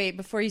 Wait.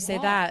 Before you say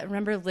that,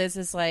 remember Liz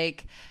is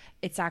like,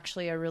 it's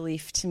actually a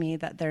relief to me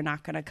that they're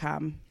not going to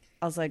come.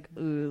 I was like,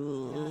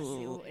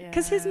 ooh.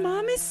 Because his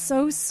mom is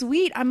so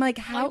sweet. I'm like,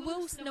 how? I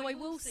will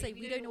say,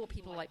 we don't know what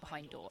people are like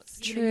behind doors.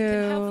 True. You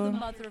can have the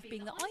mother of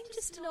being I'm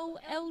just an old,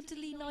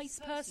 elderly, nice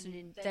person.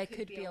 And there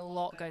could be a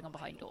lot going on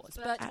behind doors.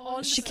 But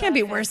on she the can't be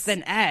surface, worse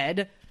than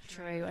Ed.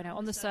 True, I know.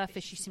 On the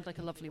surface, she seemed like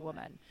a lovely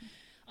woman.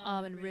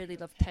 And really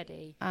loved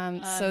Teddy.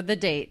 So the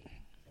date.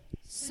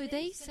 So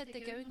they said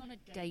they're going on a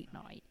date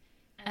night.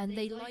 And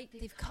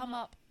they've come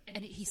up.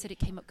 And he said it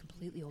came up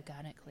completely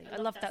organically. I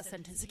love that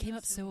sentence. It came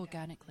up so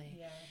organically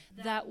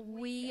that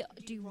we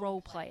do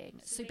role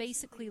playing. So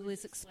basically,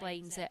 Liz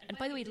explains it. And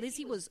by the way,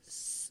 Liz was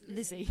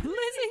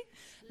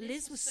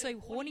so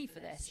horny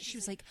for this. She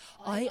was like,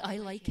 I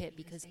like it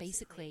because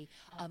basically,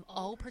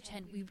 we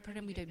pretend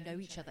we don't know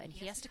each other, and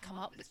he has to come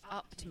up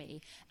to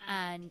me,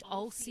 and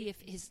I'll see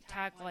if his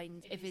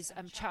taglines, if his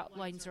chat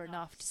lines are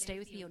enough to stay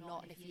with me or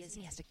not. And if he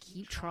isn't, he has to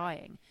keep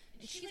trying.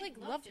 And she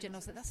loved it, and I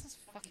was like, that sounds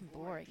fucking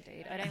boring,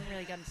 dude. I don't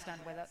really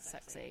understand why that's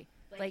sexy.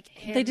 Like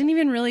they didn't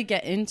even really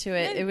get into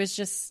it. It was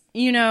just,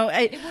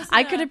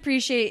 I could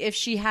appreciate if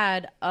she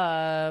had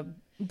a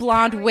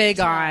blonde wig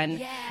on.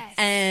 Yes.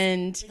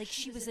 And like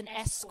she was an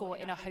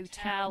escort in a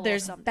hotel.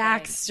 There's or something.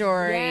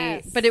 backstory.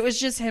 Yes. But it was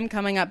just him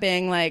coming up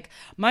being like,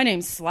 my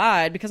name's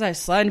Slide because I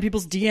slide in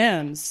people's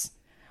DMs.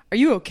 Are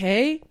you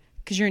okay?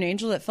 Because you're an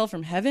angel that fell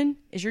from heaven?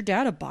 Is your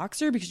dad a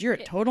boxer? Because you're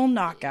a total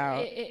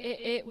knockout.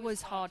 It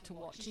was hard to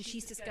watch. And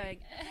she's just going,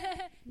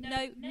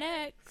 no,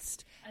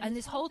 next. And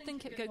this whole thing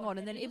kept going on.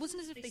 And then it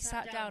wasn't as if they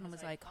sat down and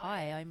was like,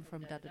 hi, I'm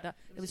from da-da-da.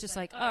 It was just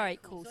like, all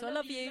right, cool. So I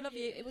love you.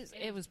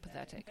 It was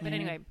pathetic. But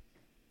anyway,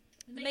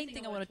 the main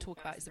thing I want to talk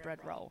about is the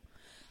bread roll.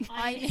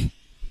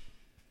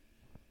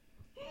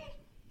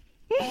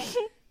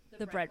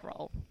 The bread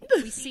roll.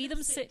 We see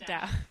them sit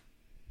down.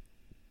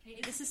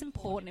 This is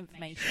important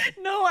information.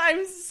 No,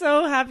 I'm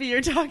so happy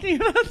you're talking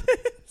about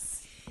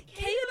this.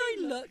 Kay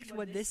and I looked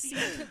when this scene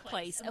took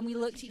place, and we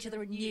looked at each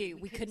other and knew.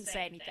 We couldn't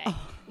say anything.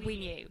 Oh. We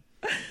knew.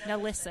 Now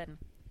listen,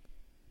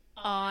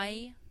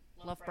 I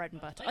love bread and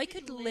butter. I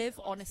could live,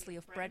 honestly,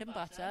 off bread and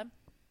butter,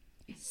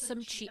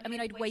 some cheese. I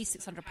mean, I'd weigh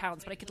 600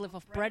 pounds, but I could live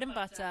off bread and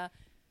butter,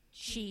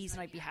 cheese,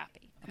 and I'd be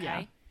happy.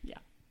 Okay? Yeah.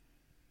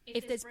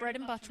 If there's bread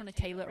and butter on a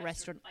table at a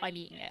restaurant, I'm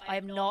eating it. I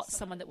am not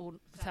someone that will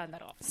turn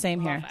that off.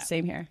 Same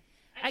here.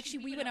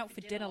 Actually, we went out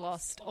for dinner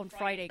on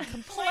Friday and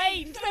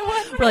complained.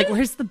 We're like,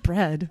 where's the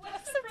bread?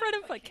 Where's the bread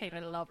and butter? I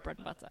love bread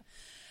and butter.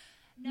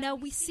 Now,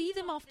 we see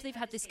them after they've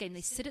had this game.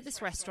 They sit at this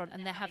restaurant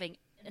and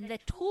they're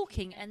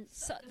talking. And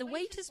so the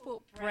waiters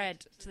brought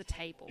bread to the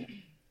table.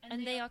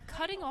 And they are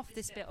cutting off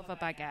this bit of a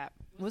baguette.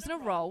 It wasn't a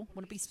roll. I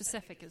want to be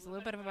specific. It was a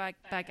little bit of a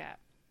baguette.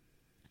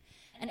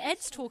 And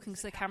Ed's talking,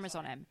 so the camera's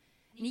on him.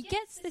 And he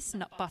gets this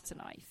butter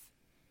knife.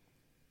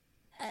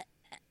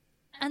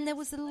 And there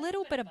was a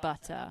little bit of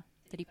butter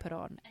that he put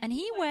on, and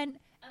he went,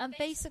 and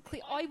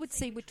basically I would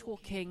say we're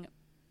talking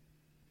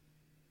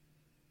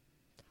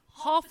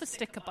half a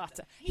stick of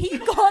butter. He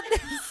got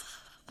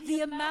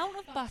the amount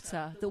of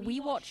butter that we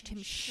watched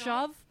him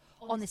shove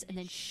on this and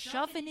then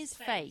shove in his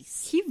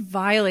face. He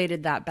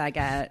violated that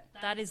baguette.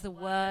 That is the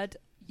word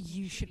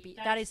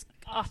that is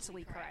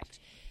utterly correct.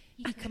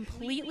 He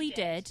completely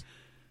did.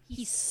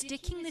 He's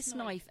sticking this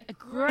knife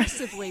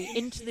aggressively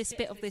into this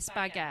bit of this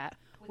baguette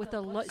with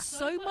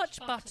so much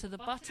butter, the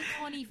butter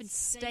can't even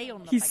stay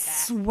on the baguette. He's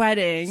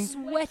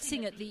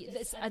sweating at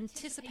this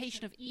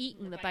anticipation of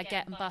eating the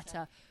baguette and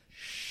butter,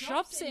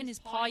 shoves it in his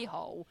pie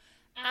hole,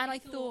 and I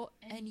thought,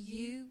 and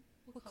you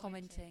were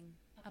commenting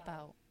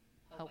about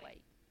her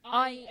weight.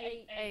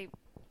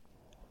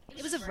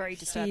 It was a very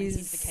disturbing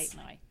scene for Kate and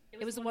I.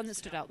 It was the one that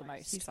stood out the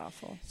most. He's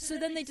awful. So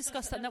then they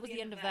discussed that, and that was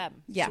the end of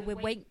them. Yeah. So we're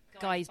waiting,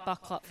 guys,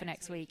 buckle up for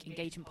next week.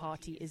 Engagement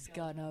party is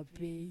gonna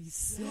be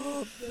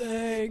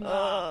something.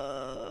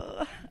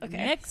 Okay.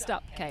 Next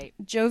up, Kate.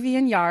 Jovi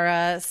and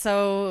Yara.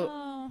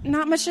 So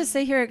not much to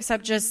say here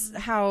except just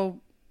how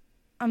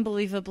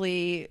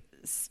unbelievably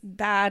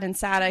bad and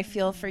sad I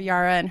feel for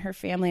Yara and her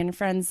family and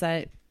friends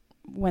that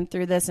went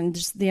through this, and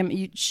just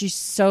she's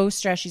so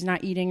stressed. She's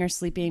not eating or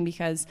sleeping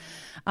because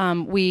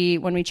when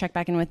we check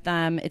back in with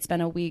them, it's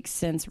been a week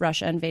since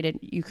Russia invaded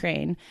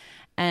Ukraine,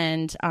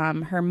 and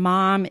her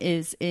mom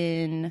is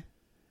in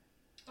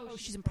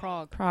she's in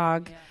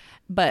Prague, yeah.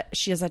 But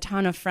she has a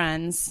ton of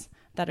friends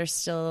that are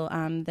still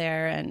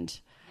there, and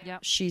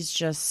she's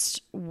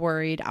just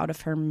worried out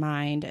of her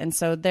mind. And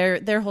so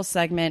their whole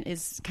segment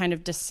is kind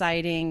of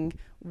deciding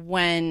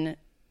when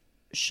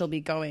she'll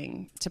be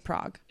going to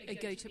Prague.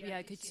 Go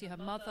to see her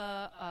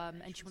mother,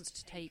 and she wants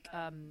to take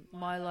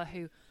Mila,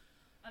 who,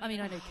 I mean,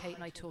 I know Kate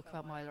and I talk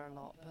about Mila a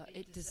lot, but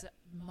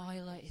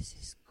Mila is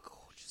this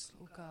gorgeous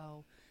little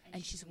girl,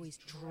 and she's always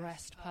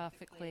dressed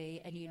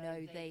perfectly, and you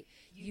know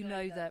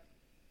that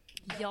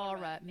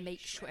Yara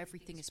makes sure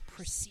everything is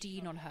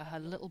pristine on her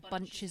little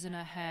bunches in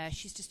her hair.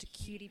 She's just a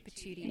cutie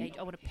patootie.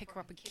 I want to pick her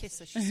up and kiss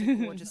her. She's so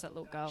gorgeous, that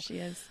little girl. She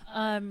is.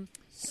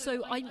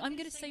 So I'm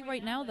going to say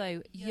right now,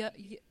 though,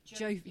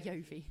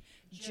 Jovi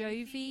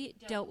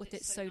dealt with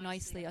it so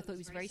nicely. I thought he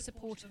was very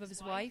supportive of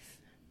his wife.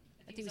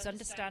 I think he was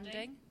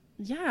understanding.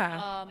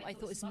 Yeah. I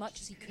thought as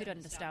much as he could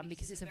understand,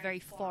 because it's a very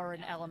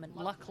foreign element,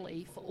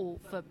 luckily for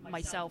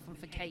myself and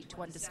for Kate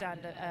to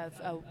understand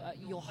of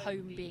your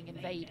home being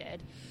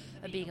invaded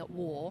and being at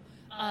war.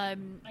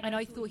 And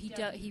I thought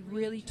he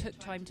really took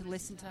time to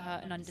listen to her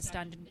and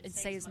understand and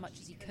say as much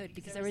as he could,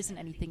 because there isn't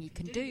anything you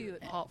can do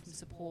apart from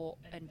support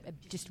and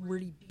just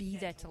really be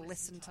there to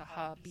listen to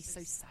her be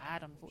so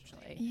sad,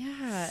 unfortunately.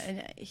 Yeah,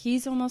 and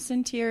he's almost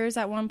in tears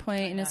at one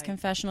point in his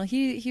confessional.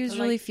 He was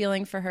really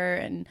feeling for her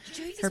and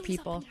her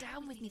people. Was up and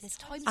down with me. There's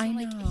times when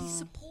he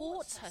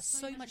supports her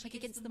so much, like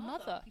against the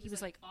mother. He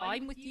was like,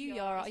 "I'm with you,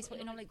 Yara."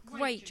 And I'm like,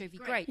 "Great, Jovi,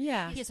 great."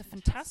 Yeah, he has a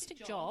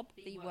fantastic job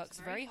that he works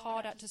very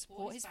hard at to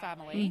support his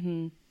family.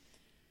 Mm-hmm.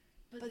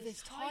 But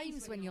there's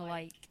times when you're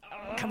like,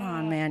 come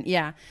on, man.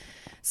 Yeah.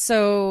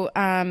 So,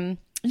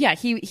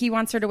 he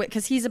wants her to wait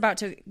because he's about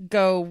to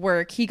go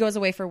work. He goes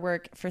away for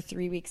work for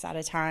 3 weeks at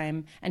a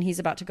time, and he's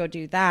about to go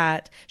do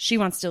that. She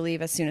wants to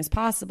leave as soon as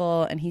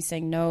possible, and he's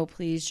saying, no,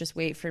 please just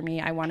wait for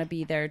me. I want to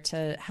be there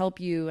to help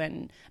you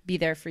and be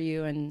there for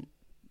you and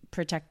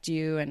protect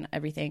you and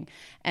everything.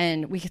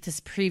 And we get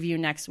this preview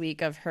next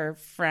week of her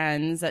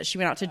friends that she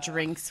went out to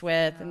drinks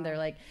with, and they're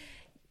like,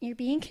 you're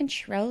being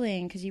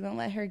controlling because you won't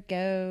let her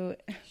go.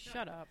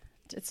 Shut up.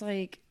 It's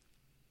like,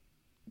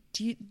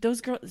 do you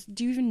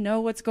even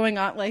know what's going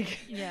on? Like,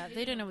 yeah,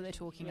 they don't know what they're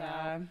talking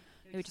about.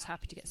 They were just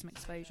happy to get some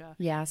exposure.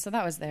 Yeah, so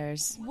that was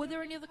theirs. Were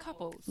there any other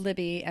couples?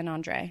 Libby and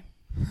Andre.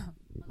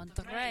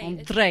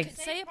 Andre.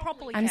 Say it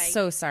properly, I'm Kate.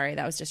 so sorry.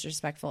 That was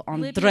disrespectful.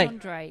 Libby and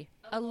Andre.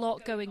 A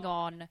lot going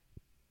on.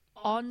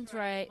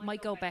 Andre, my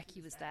girl Becky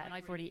was there, and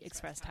I've already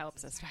expressed how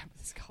obsessed I am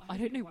with this girl. I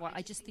don't know why.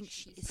 I just think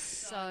she is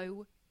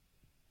so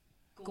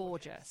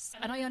gorgeous,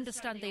 and I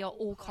understand they are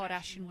all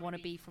Kardashian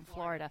wannabe from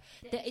Florida.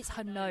 It's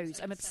her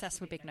nose. I'm obsessed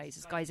with big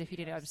noses, guys. If you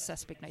didn't know, I'm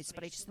obsessed with big noses.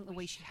 But I just think the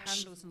way she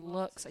handles and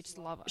looks, I just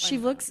love it.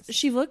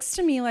 She looks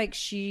to me like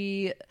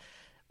she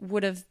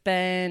would have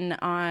been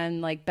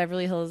on like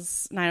Beverly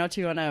Hills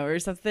 90210 or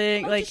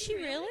something. Oh, like, does she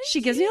really?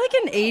 She gives me like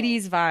an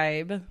 80s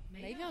vibe.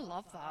 Maybe I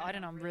love that. I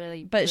don't know. I'm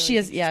really, but really she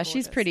is. Yeah, she's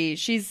she's pretty.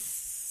 She's.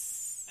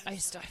 I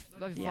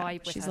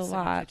vibe with she's her. a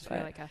lot. So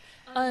like her.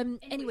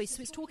 Anyway,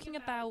 so it's talking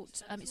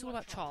about. It's all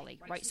about Charlie,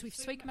 right? So we've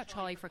spoken about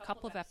Charlie for a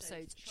couple of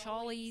episodes.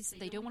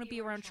 They don't want to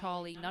be around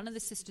Charlie. None of the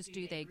sisters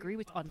do. They agree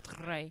with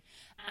Andre,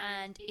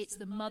 and it's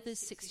the mother's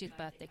 60th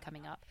birthday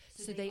coming up.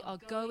 So they are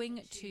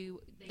going to.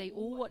 They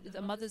all want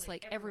the mother's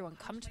like, everyone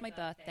come to my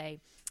birthday.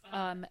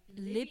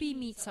 Libby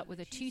meets up with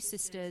her two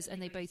sisters,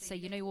 and they both say,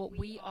 you know what,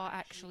 we are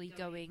actually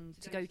going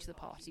to go to the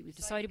party. We've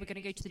decided we're going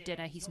to go to the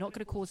dinner. He's not going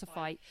to cause a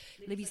fight.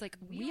 Libby's like,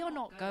 we are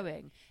not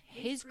going.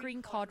 His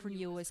green card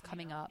renewal is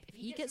coming up. If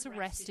he gets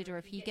arrested or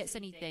if he gets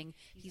anything,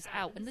 he's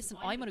out. And listen,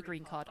 I'm on a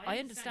green card. I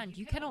understand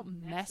you cannot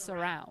mess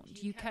around.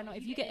 You cannot,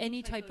 if you get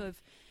any type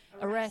of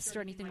arrest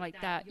or anything like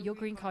that, your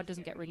green card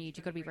doesn't get renewed.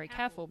 You've got to be very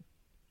careful.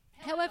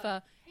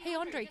 However, hey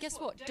Andre, guess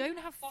what? Don't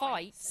have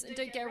fights and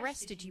don't get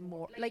arrested, you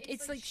more. Like,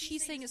 it's like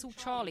she's saying it's all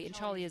Charlie, and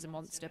Charlie is a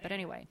monster. But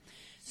anyway,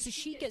 so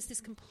she gets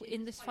this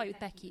in this fight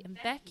with Becky, and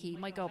Becky,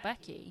 my girl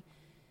Becky,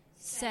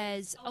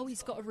 says, "Oh,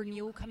 he's got a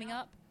renewal coming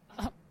up.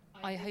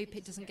 I hope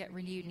it doesn't get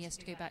renewed and he has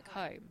to go back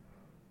home.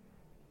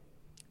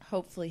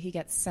 Hopefully, he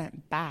gets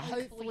sent back.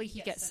 Hopefully,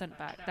 he gets sent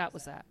back. That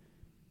was that.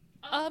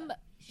 That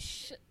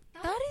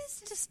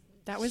is just."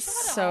 That was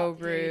so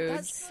rude.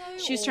 That's so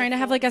she was trying to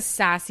have like a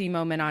sassy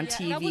moment on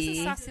TV. That wasn't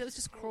sassy. That was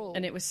just cruel.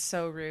 And it was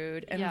so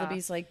rude. And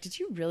Libby's like, "Did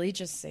you really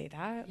just say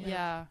that?" Like,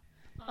 yeah.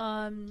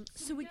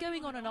 So we're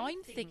going on, and I'm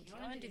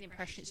under the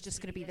impression it's just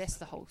going to be this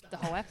the whole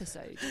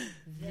episode.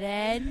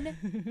 Then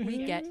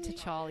we get to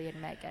Charlie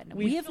and Meghan.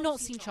 We have not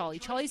seen Charlie.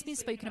 Charlie's been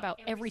spoken about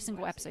every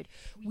single episode.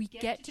 We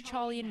get to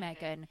Charlie and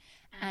Meghan,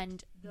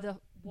 and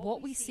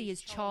what we see is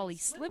Charlie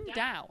slimmed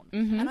down,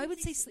 and I would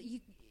say.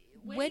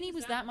 When he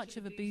was that much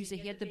of a boozer,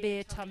 he had the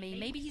beer tummy.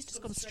 Maybe he's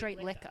just gone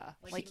straight liquor.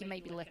 Like, he may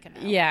be liquor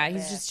now. Yeah,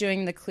 he's just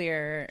doing the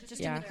clear.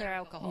 Doing the clear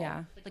alcohol.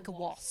 Yeah. Like a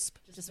wasp.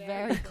 Just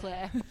very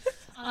clear.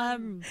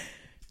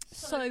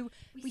 So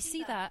we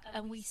see that,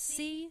 and we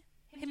see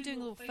him doing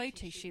a little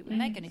photo shoot with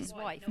Meghan, his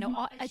wife.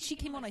 Now, as she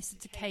came on, I said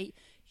to Kate,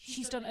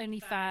 she's done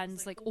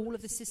OnlyFans. Like, all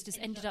of the sisters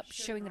ended up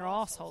showing their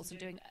assholes and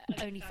doing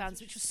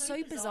OnlyFans, which was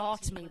so bizarre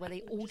to me, where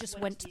they all just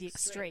went to the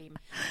extreme.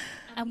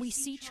 And we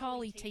see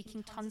Charlie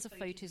taking tons of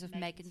photos of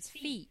Meghan's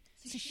feet.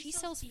 So she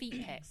sells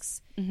feet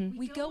pics.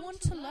 We go on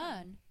to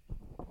learn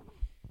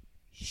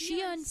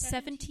she earned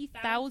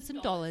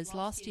 $70,000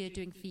 last year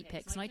doing feet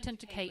pics. And I turned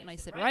to Kate and I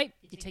said, right,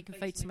 you're taking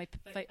photos of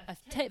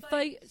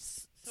my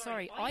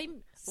Sorry,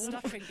 I'm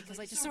stuttering because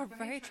I just saw a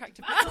very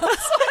attractive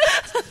house.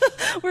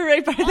 We're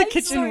right by the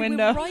kitchen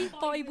window.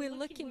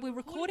 We're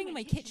recording in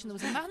my kitchen. There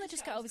was a man that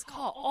just got out of his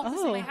car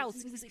opposite my house,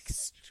 and he was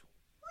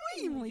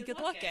extremely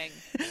good looking.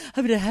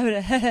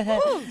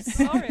 Oh,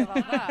 sorry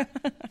about that.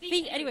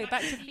 Anyway,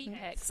 back to feet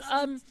pics.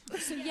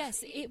 So yes,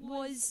 it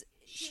was.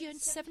 She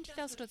earned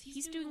 $70,000.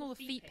 He's doing all the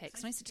feet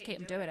pics, and I said to Kate,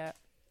 I'm doing it.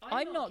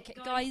 I'm not,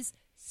 guys.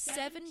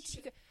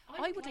 70.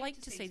 I would like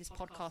to say this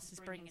podcast is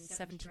bringing in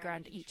 70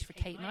 grand each for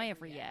Kate and I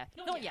every year.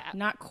 Not yet.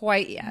 Not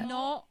quite yet.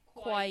 Not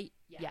quite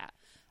yet.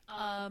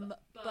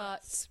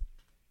 But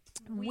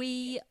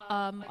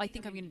I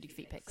think I'm going to do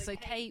feet pics. So,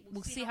 Kate,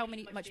 we'll see how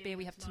much beer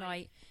we have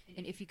tonight,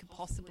 and if you could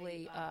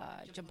possibly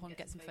jump on and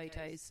get some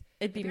photos.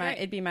 It'd be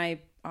my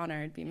honor.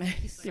 It'd be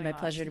my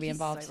pleasure to be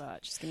involved. So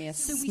much. Just give me a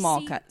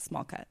small cut.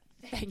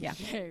 Thank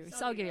you.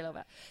 So I'll give you a little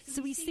bit.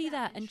 So we see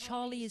that, and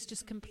Charlie is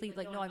just complete.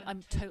 Like, no,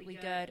 I'm totally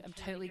good. I'm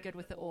totally good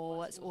with it all.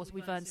 That's awesome.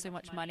 We've earned so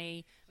much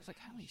money. I was like,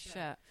 holy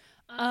shit.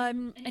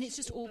 And it's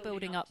just all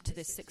building up to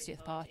this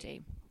 60th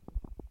party.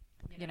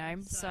 You know,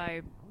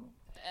 so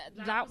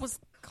that was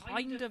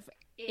kind of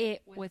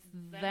it with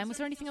them. Was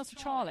there anything else with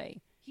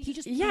Charlie? He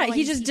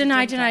just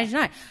denied.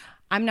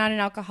 I'm not an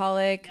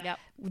alcoholic.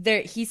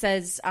 Yep. He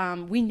says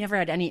we never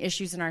had any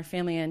issues in our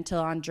family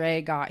until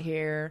Andre got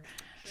here.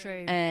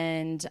 True.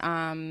 And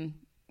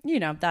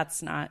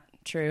that's not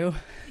true.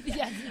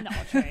 Yeah,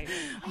 not true.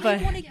 But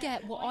I want to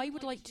get what I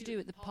would like to do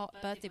at the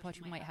birthday party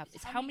we might have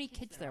is how many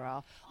kids there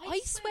are.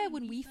 I swear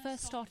when we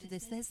first started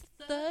this, there's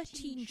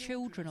 13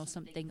 children or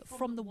something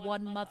from the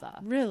one mother.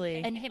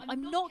 Really? And him.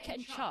 I'm not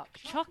getting Chuck.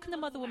 Chuck and the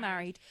mother were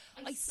married.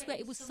 I swear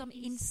it was some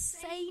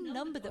insane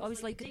number that I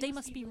was like, they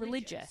must be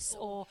religious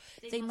or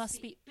they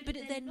must be, but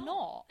they're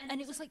not.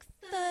 And it was like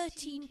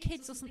 13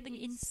 kids or something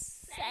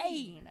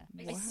insane.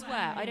 Wow. I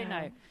swear. I don't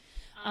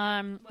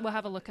know. We'll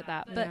have a look at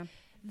that. But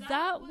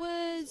that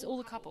was all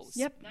the couples.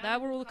 Yep.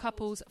 That were all the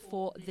couples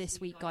for this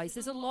week, guys.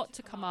 There's a lot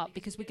to come up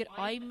because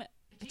I'm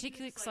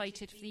particularly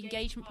excited for the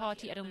engagement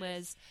party, Ed and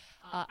Liz,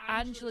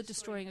 Angela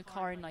destroying a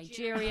car in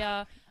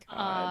Nigeria,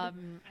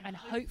 and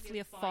hopefully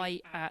a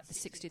fight at the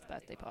 60th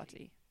birthday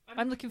party.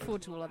 I'm looking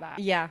forward to all of that.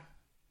 Yeah.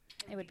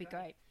 It would be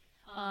great.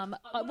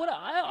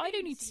 I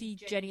don't need to see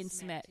Jenny and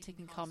Sumit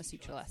taking Kama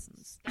Sutra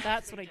lessons.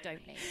 That's what I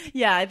don't need.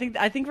 Yeah, I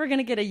think we're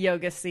gonna get a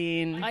yoga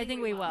scene. I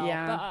think we will.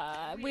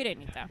 Yeah. But we don't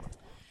need that.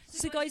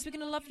 So, guys, we're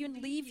going to love you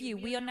and leave you.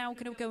 We are now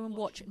going to go and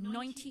watch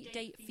 90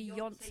 Day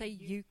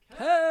Fiancé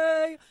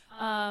UK.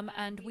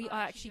 And we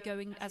are actually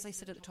going, as I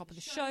said at the top of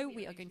the show,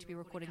 we are going to be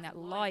recording that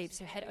live.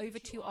 So head over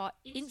to our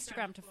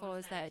Instagram to follow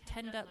us there,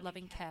 Tender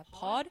Loving Care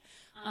Pod.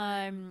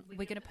 We're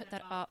going to put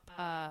that up.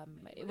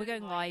 We're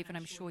going live, and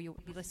I'm sure you'll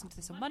be listening to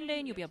this on Monday,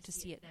 and you'll be able to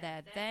see it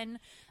there then.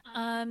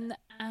 And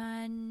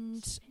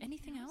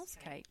anything else,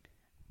 Kate?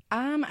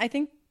 I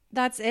think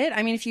that's it.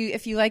 I mean,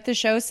 if you like the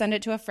show, send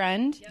it to a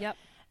friend. Yep.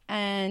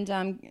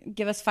 And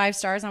give us 5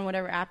 stars on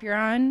whatever app you're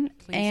on.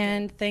 Please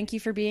and do. Thank you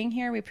for being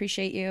here. We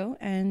appreciate you.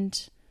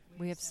 And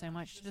we have so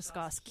much to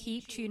discuss.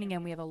 Keep tuning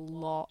in. We have a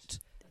lot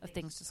of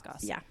things to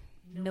discuss. Yeah.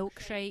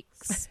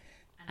 Milkshakes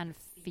and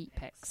feet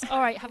pics. All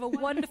right. Have a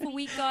wonderful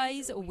week,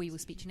 guys. We will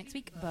speak to you next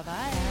week.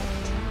 Bye-bye.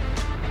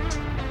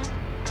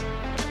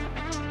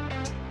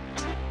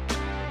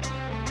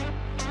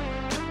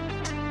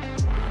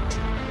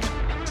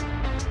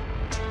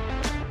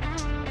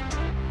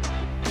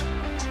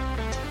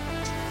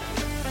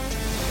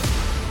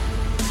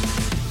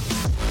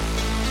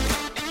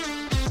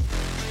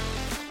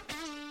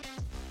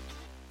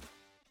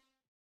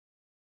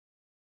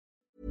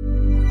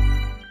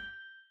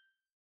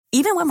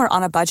 Even when we're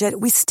on a budget,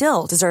 we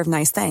still deserve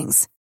nice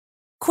things.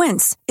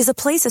 Quince is a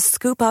place to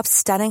scoop up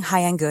stunning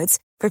high-end goods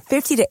for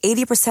 50 to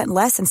 80%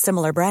 less than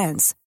similar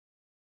brands.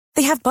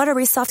 They have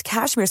buttery soft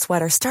cashmere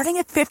sweaters starting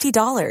at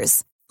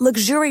 $50,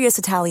 luxurious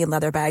Italian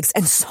leather bags,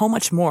 and so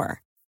much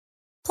more.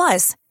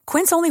 Plus,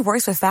 Quince only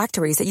works with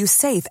factories that use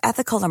safe,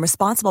 ethical, and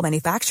responsible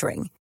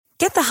manufacturing.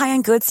 Get the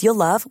high-end goods you'll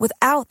love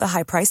without the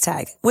high price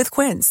tag with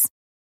Quince.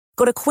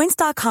 Go to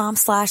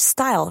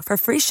quince.com/style for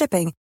free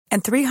shipping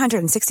and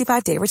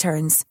 365-day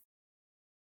returns.